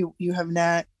you have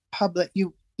not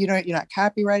you're not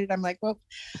copyrighted. I'm like, well,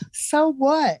 so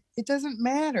what? It doesn't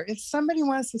matter. If somebody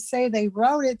wants to say they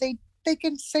wrote it, they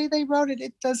can say they wrote it.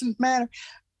 It doesn't matter.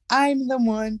 I'm the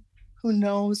one who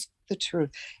knows the truth.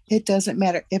 It doesn't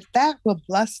matter. If that will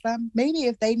bless them, maybe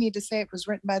if they need to say it was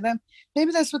written by them,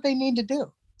 maybe that's what they need to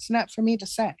do. It's not for me to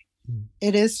say.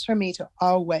 It is for me to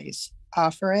always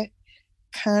offer it.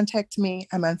 Contact me.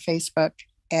 I'm on Facebook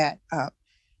at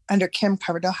under Kim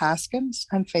Hoskins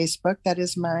on Facebook. That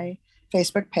is my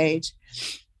Facebook page,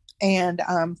 and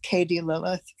KD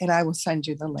Lilith, and I will send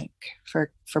you the link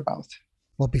for both.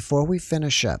 Well, before we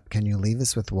finish up, can you leave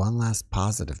us with one last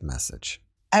positive message?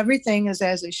 Everything is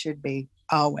as it should be,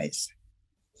 always.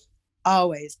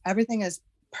 Always. Everything is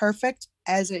perfect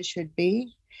as it should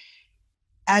be.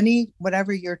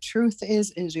 Whatever your truth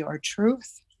is your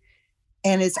truth,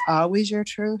 and it's always your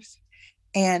truth.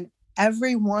 And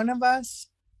every one of us,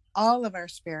 all of our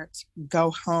spirits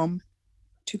go home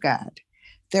to God.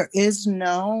 There is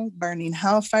no burning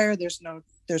hellfire. There's no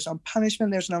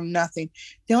punishment. There's no nothing.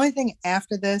 The only thing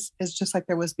after this is just like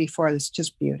there was before. It's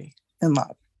just beauty and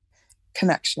love,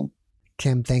 connection.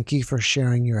 Kim, thank you for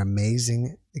sharing your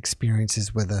amazing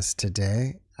experiences with us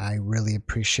today. I really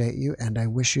appreciate you, and I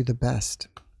wish you the best.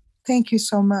 Thank you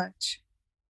so much.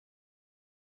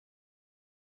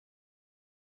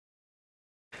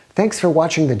 Thanks for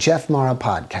watching the JeffMara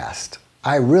podcast.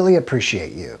 I really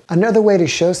appreciate you. Another way to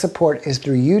show support is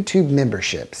through YouTube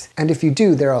memberships. And if you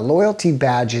do, there are loyalty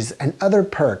badges and other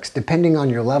perks depending on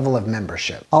your level of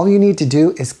membership. All you need to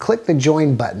do is click the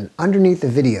join button underneath the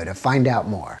video to find out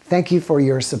more. Thank you for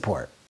your support.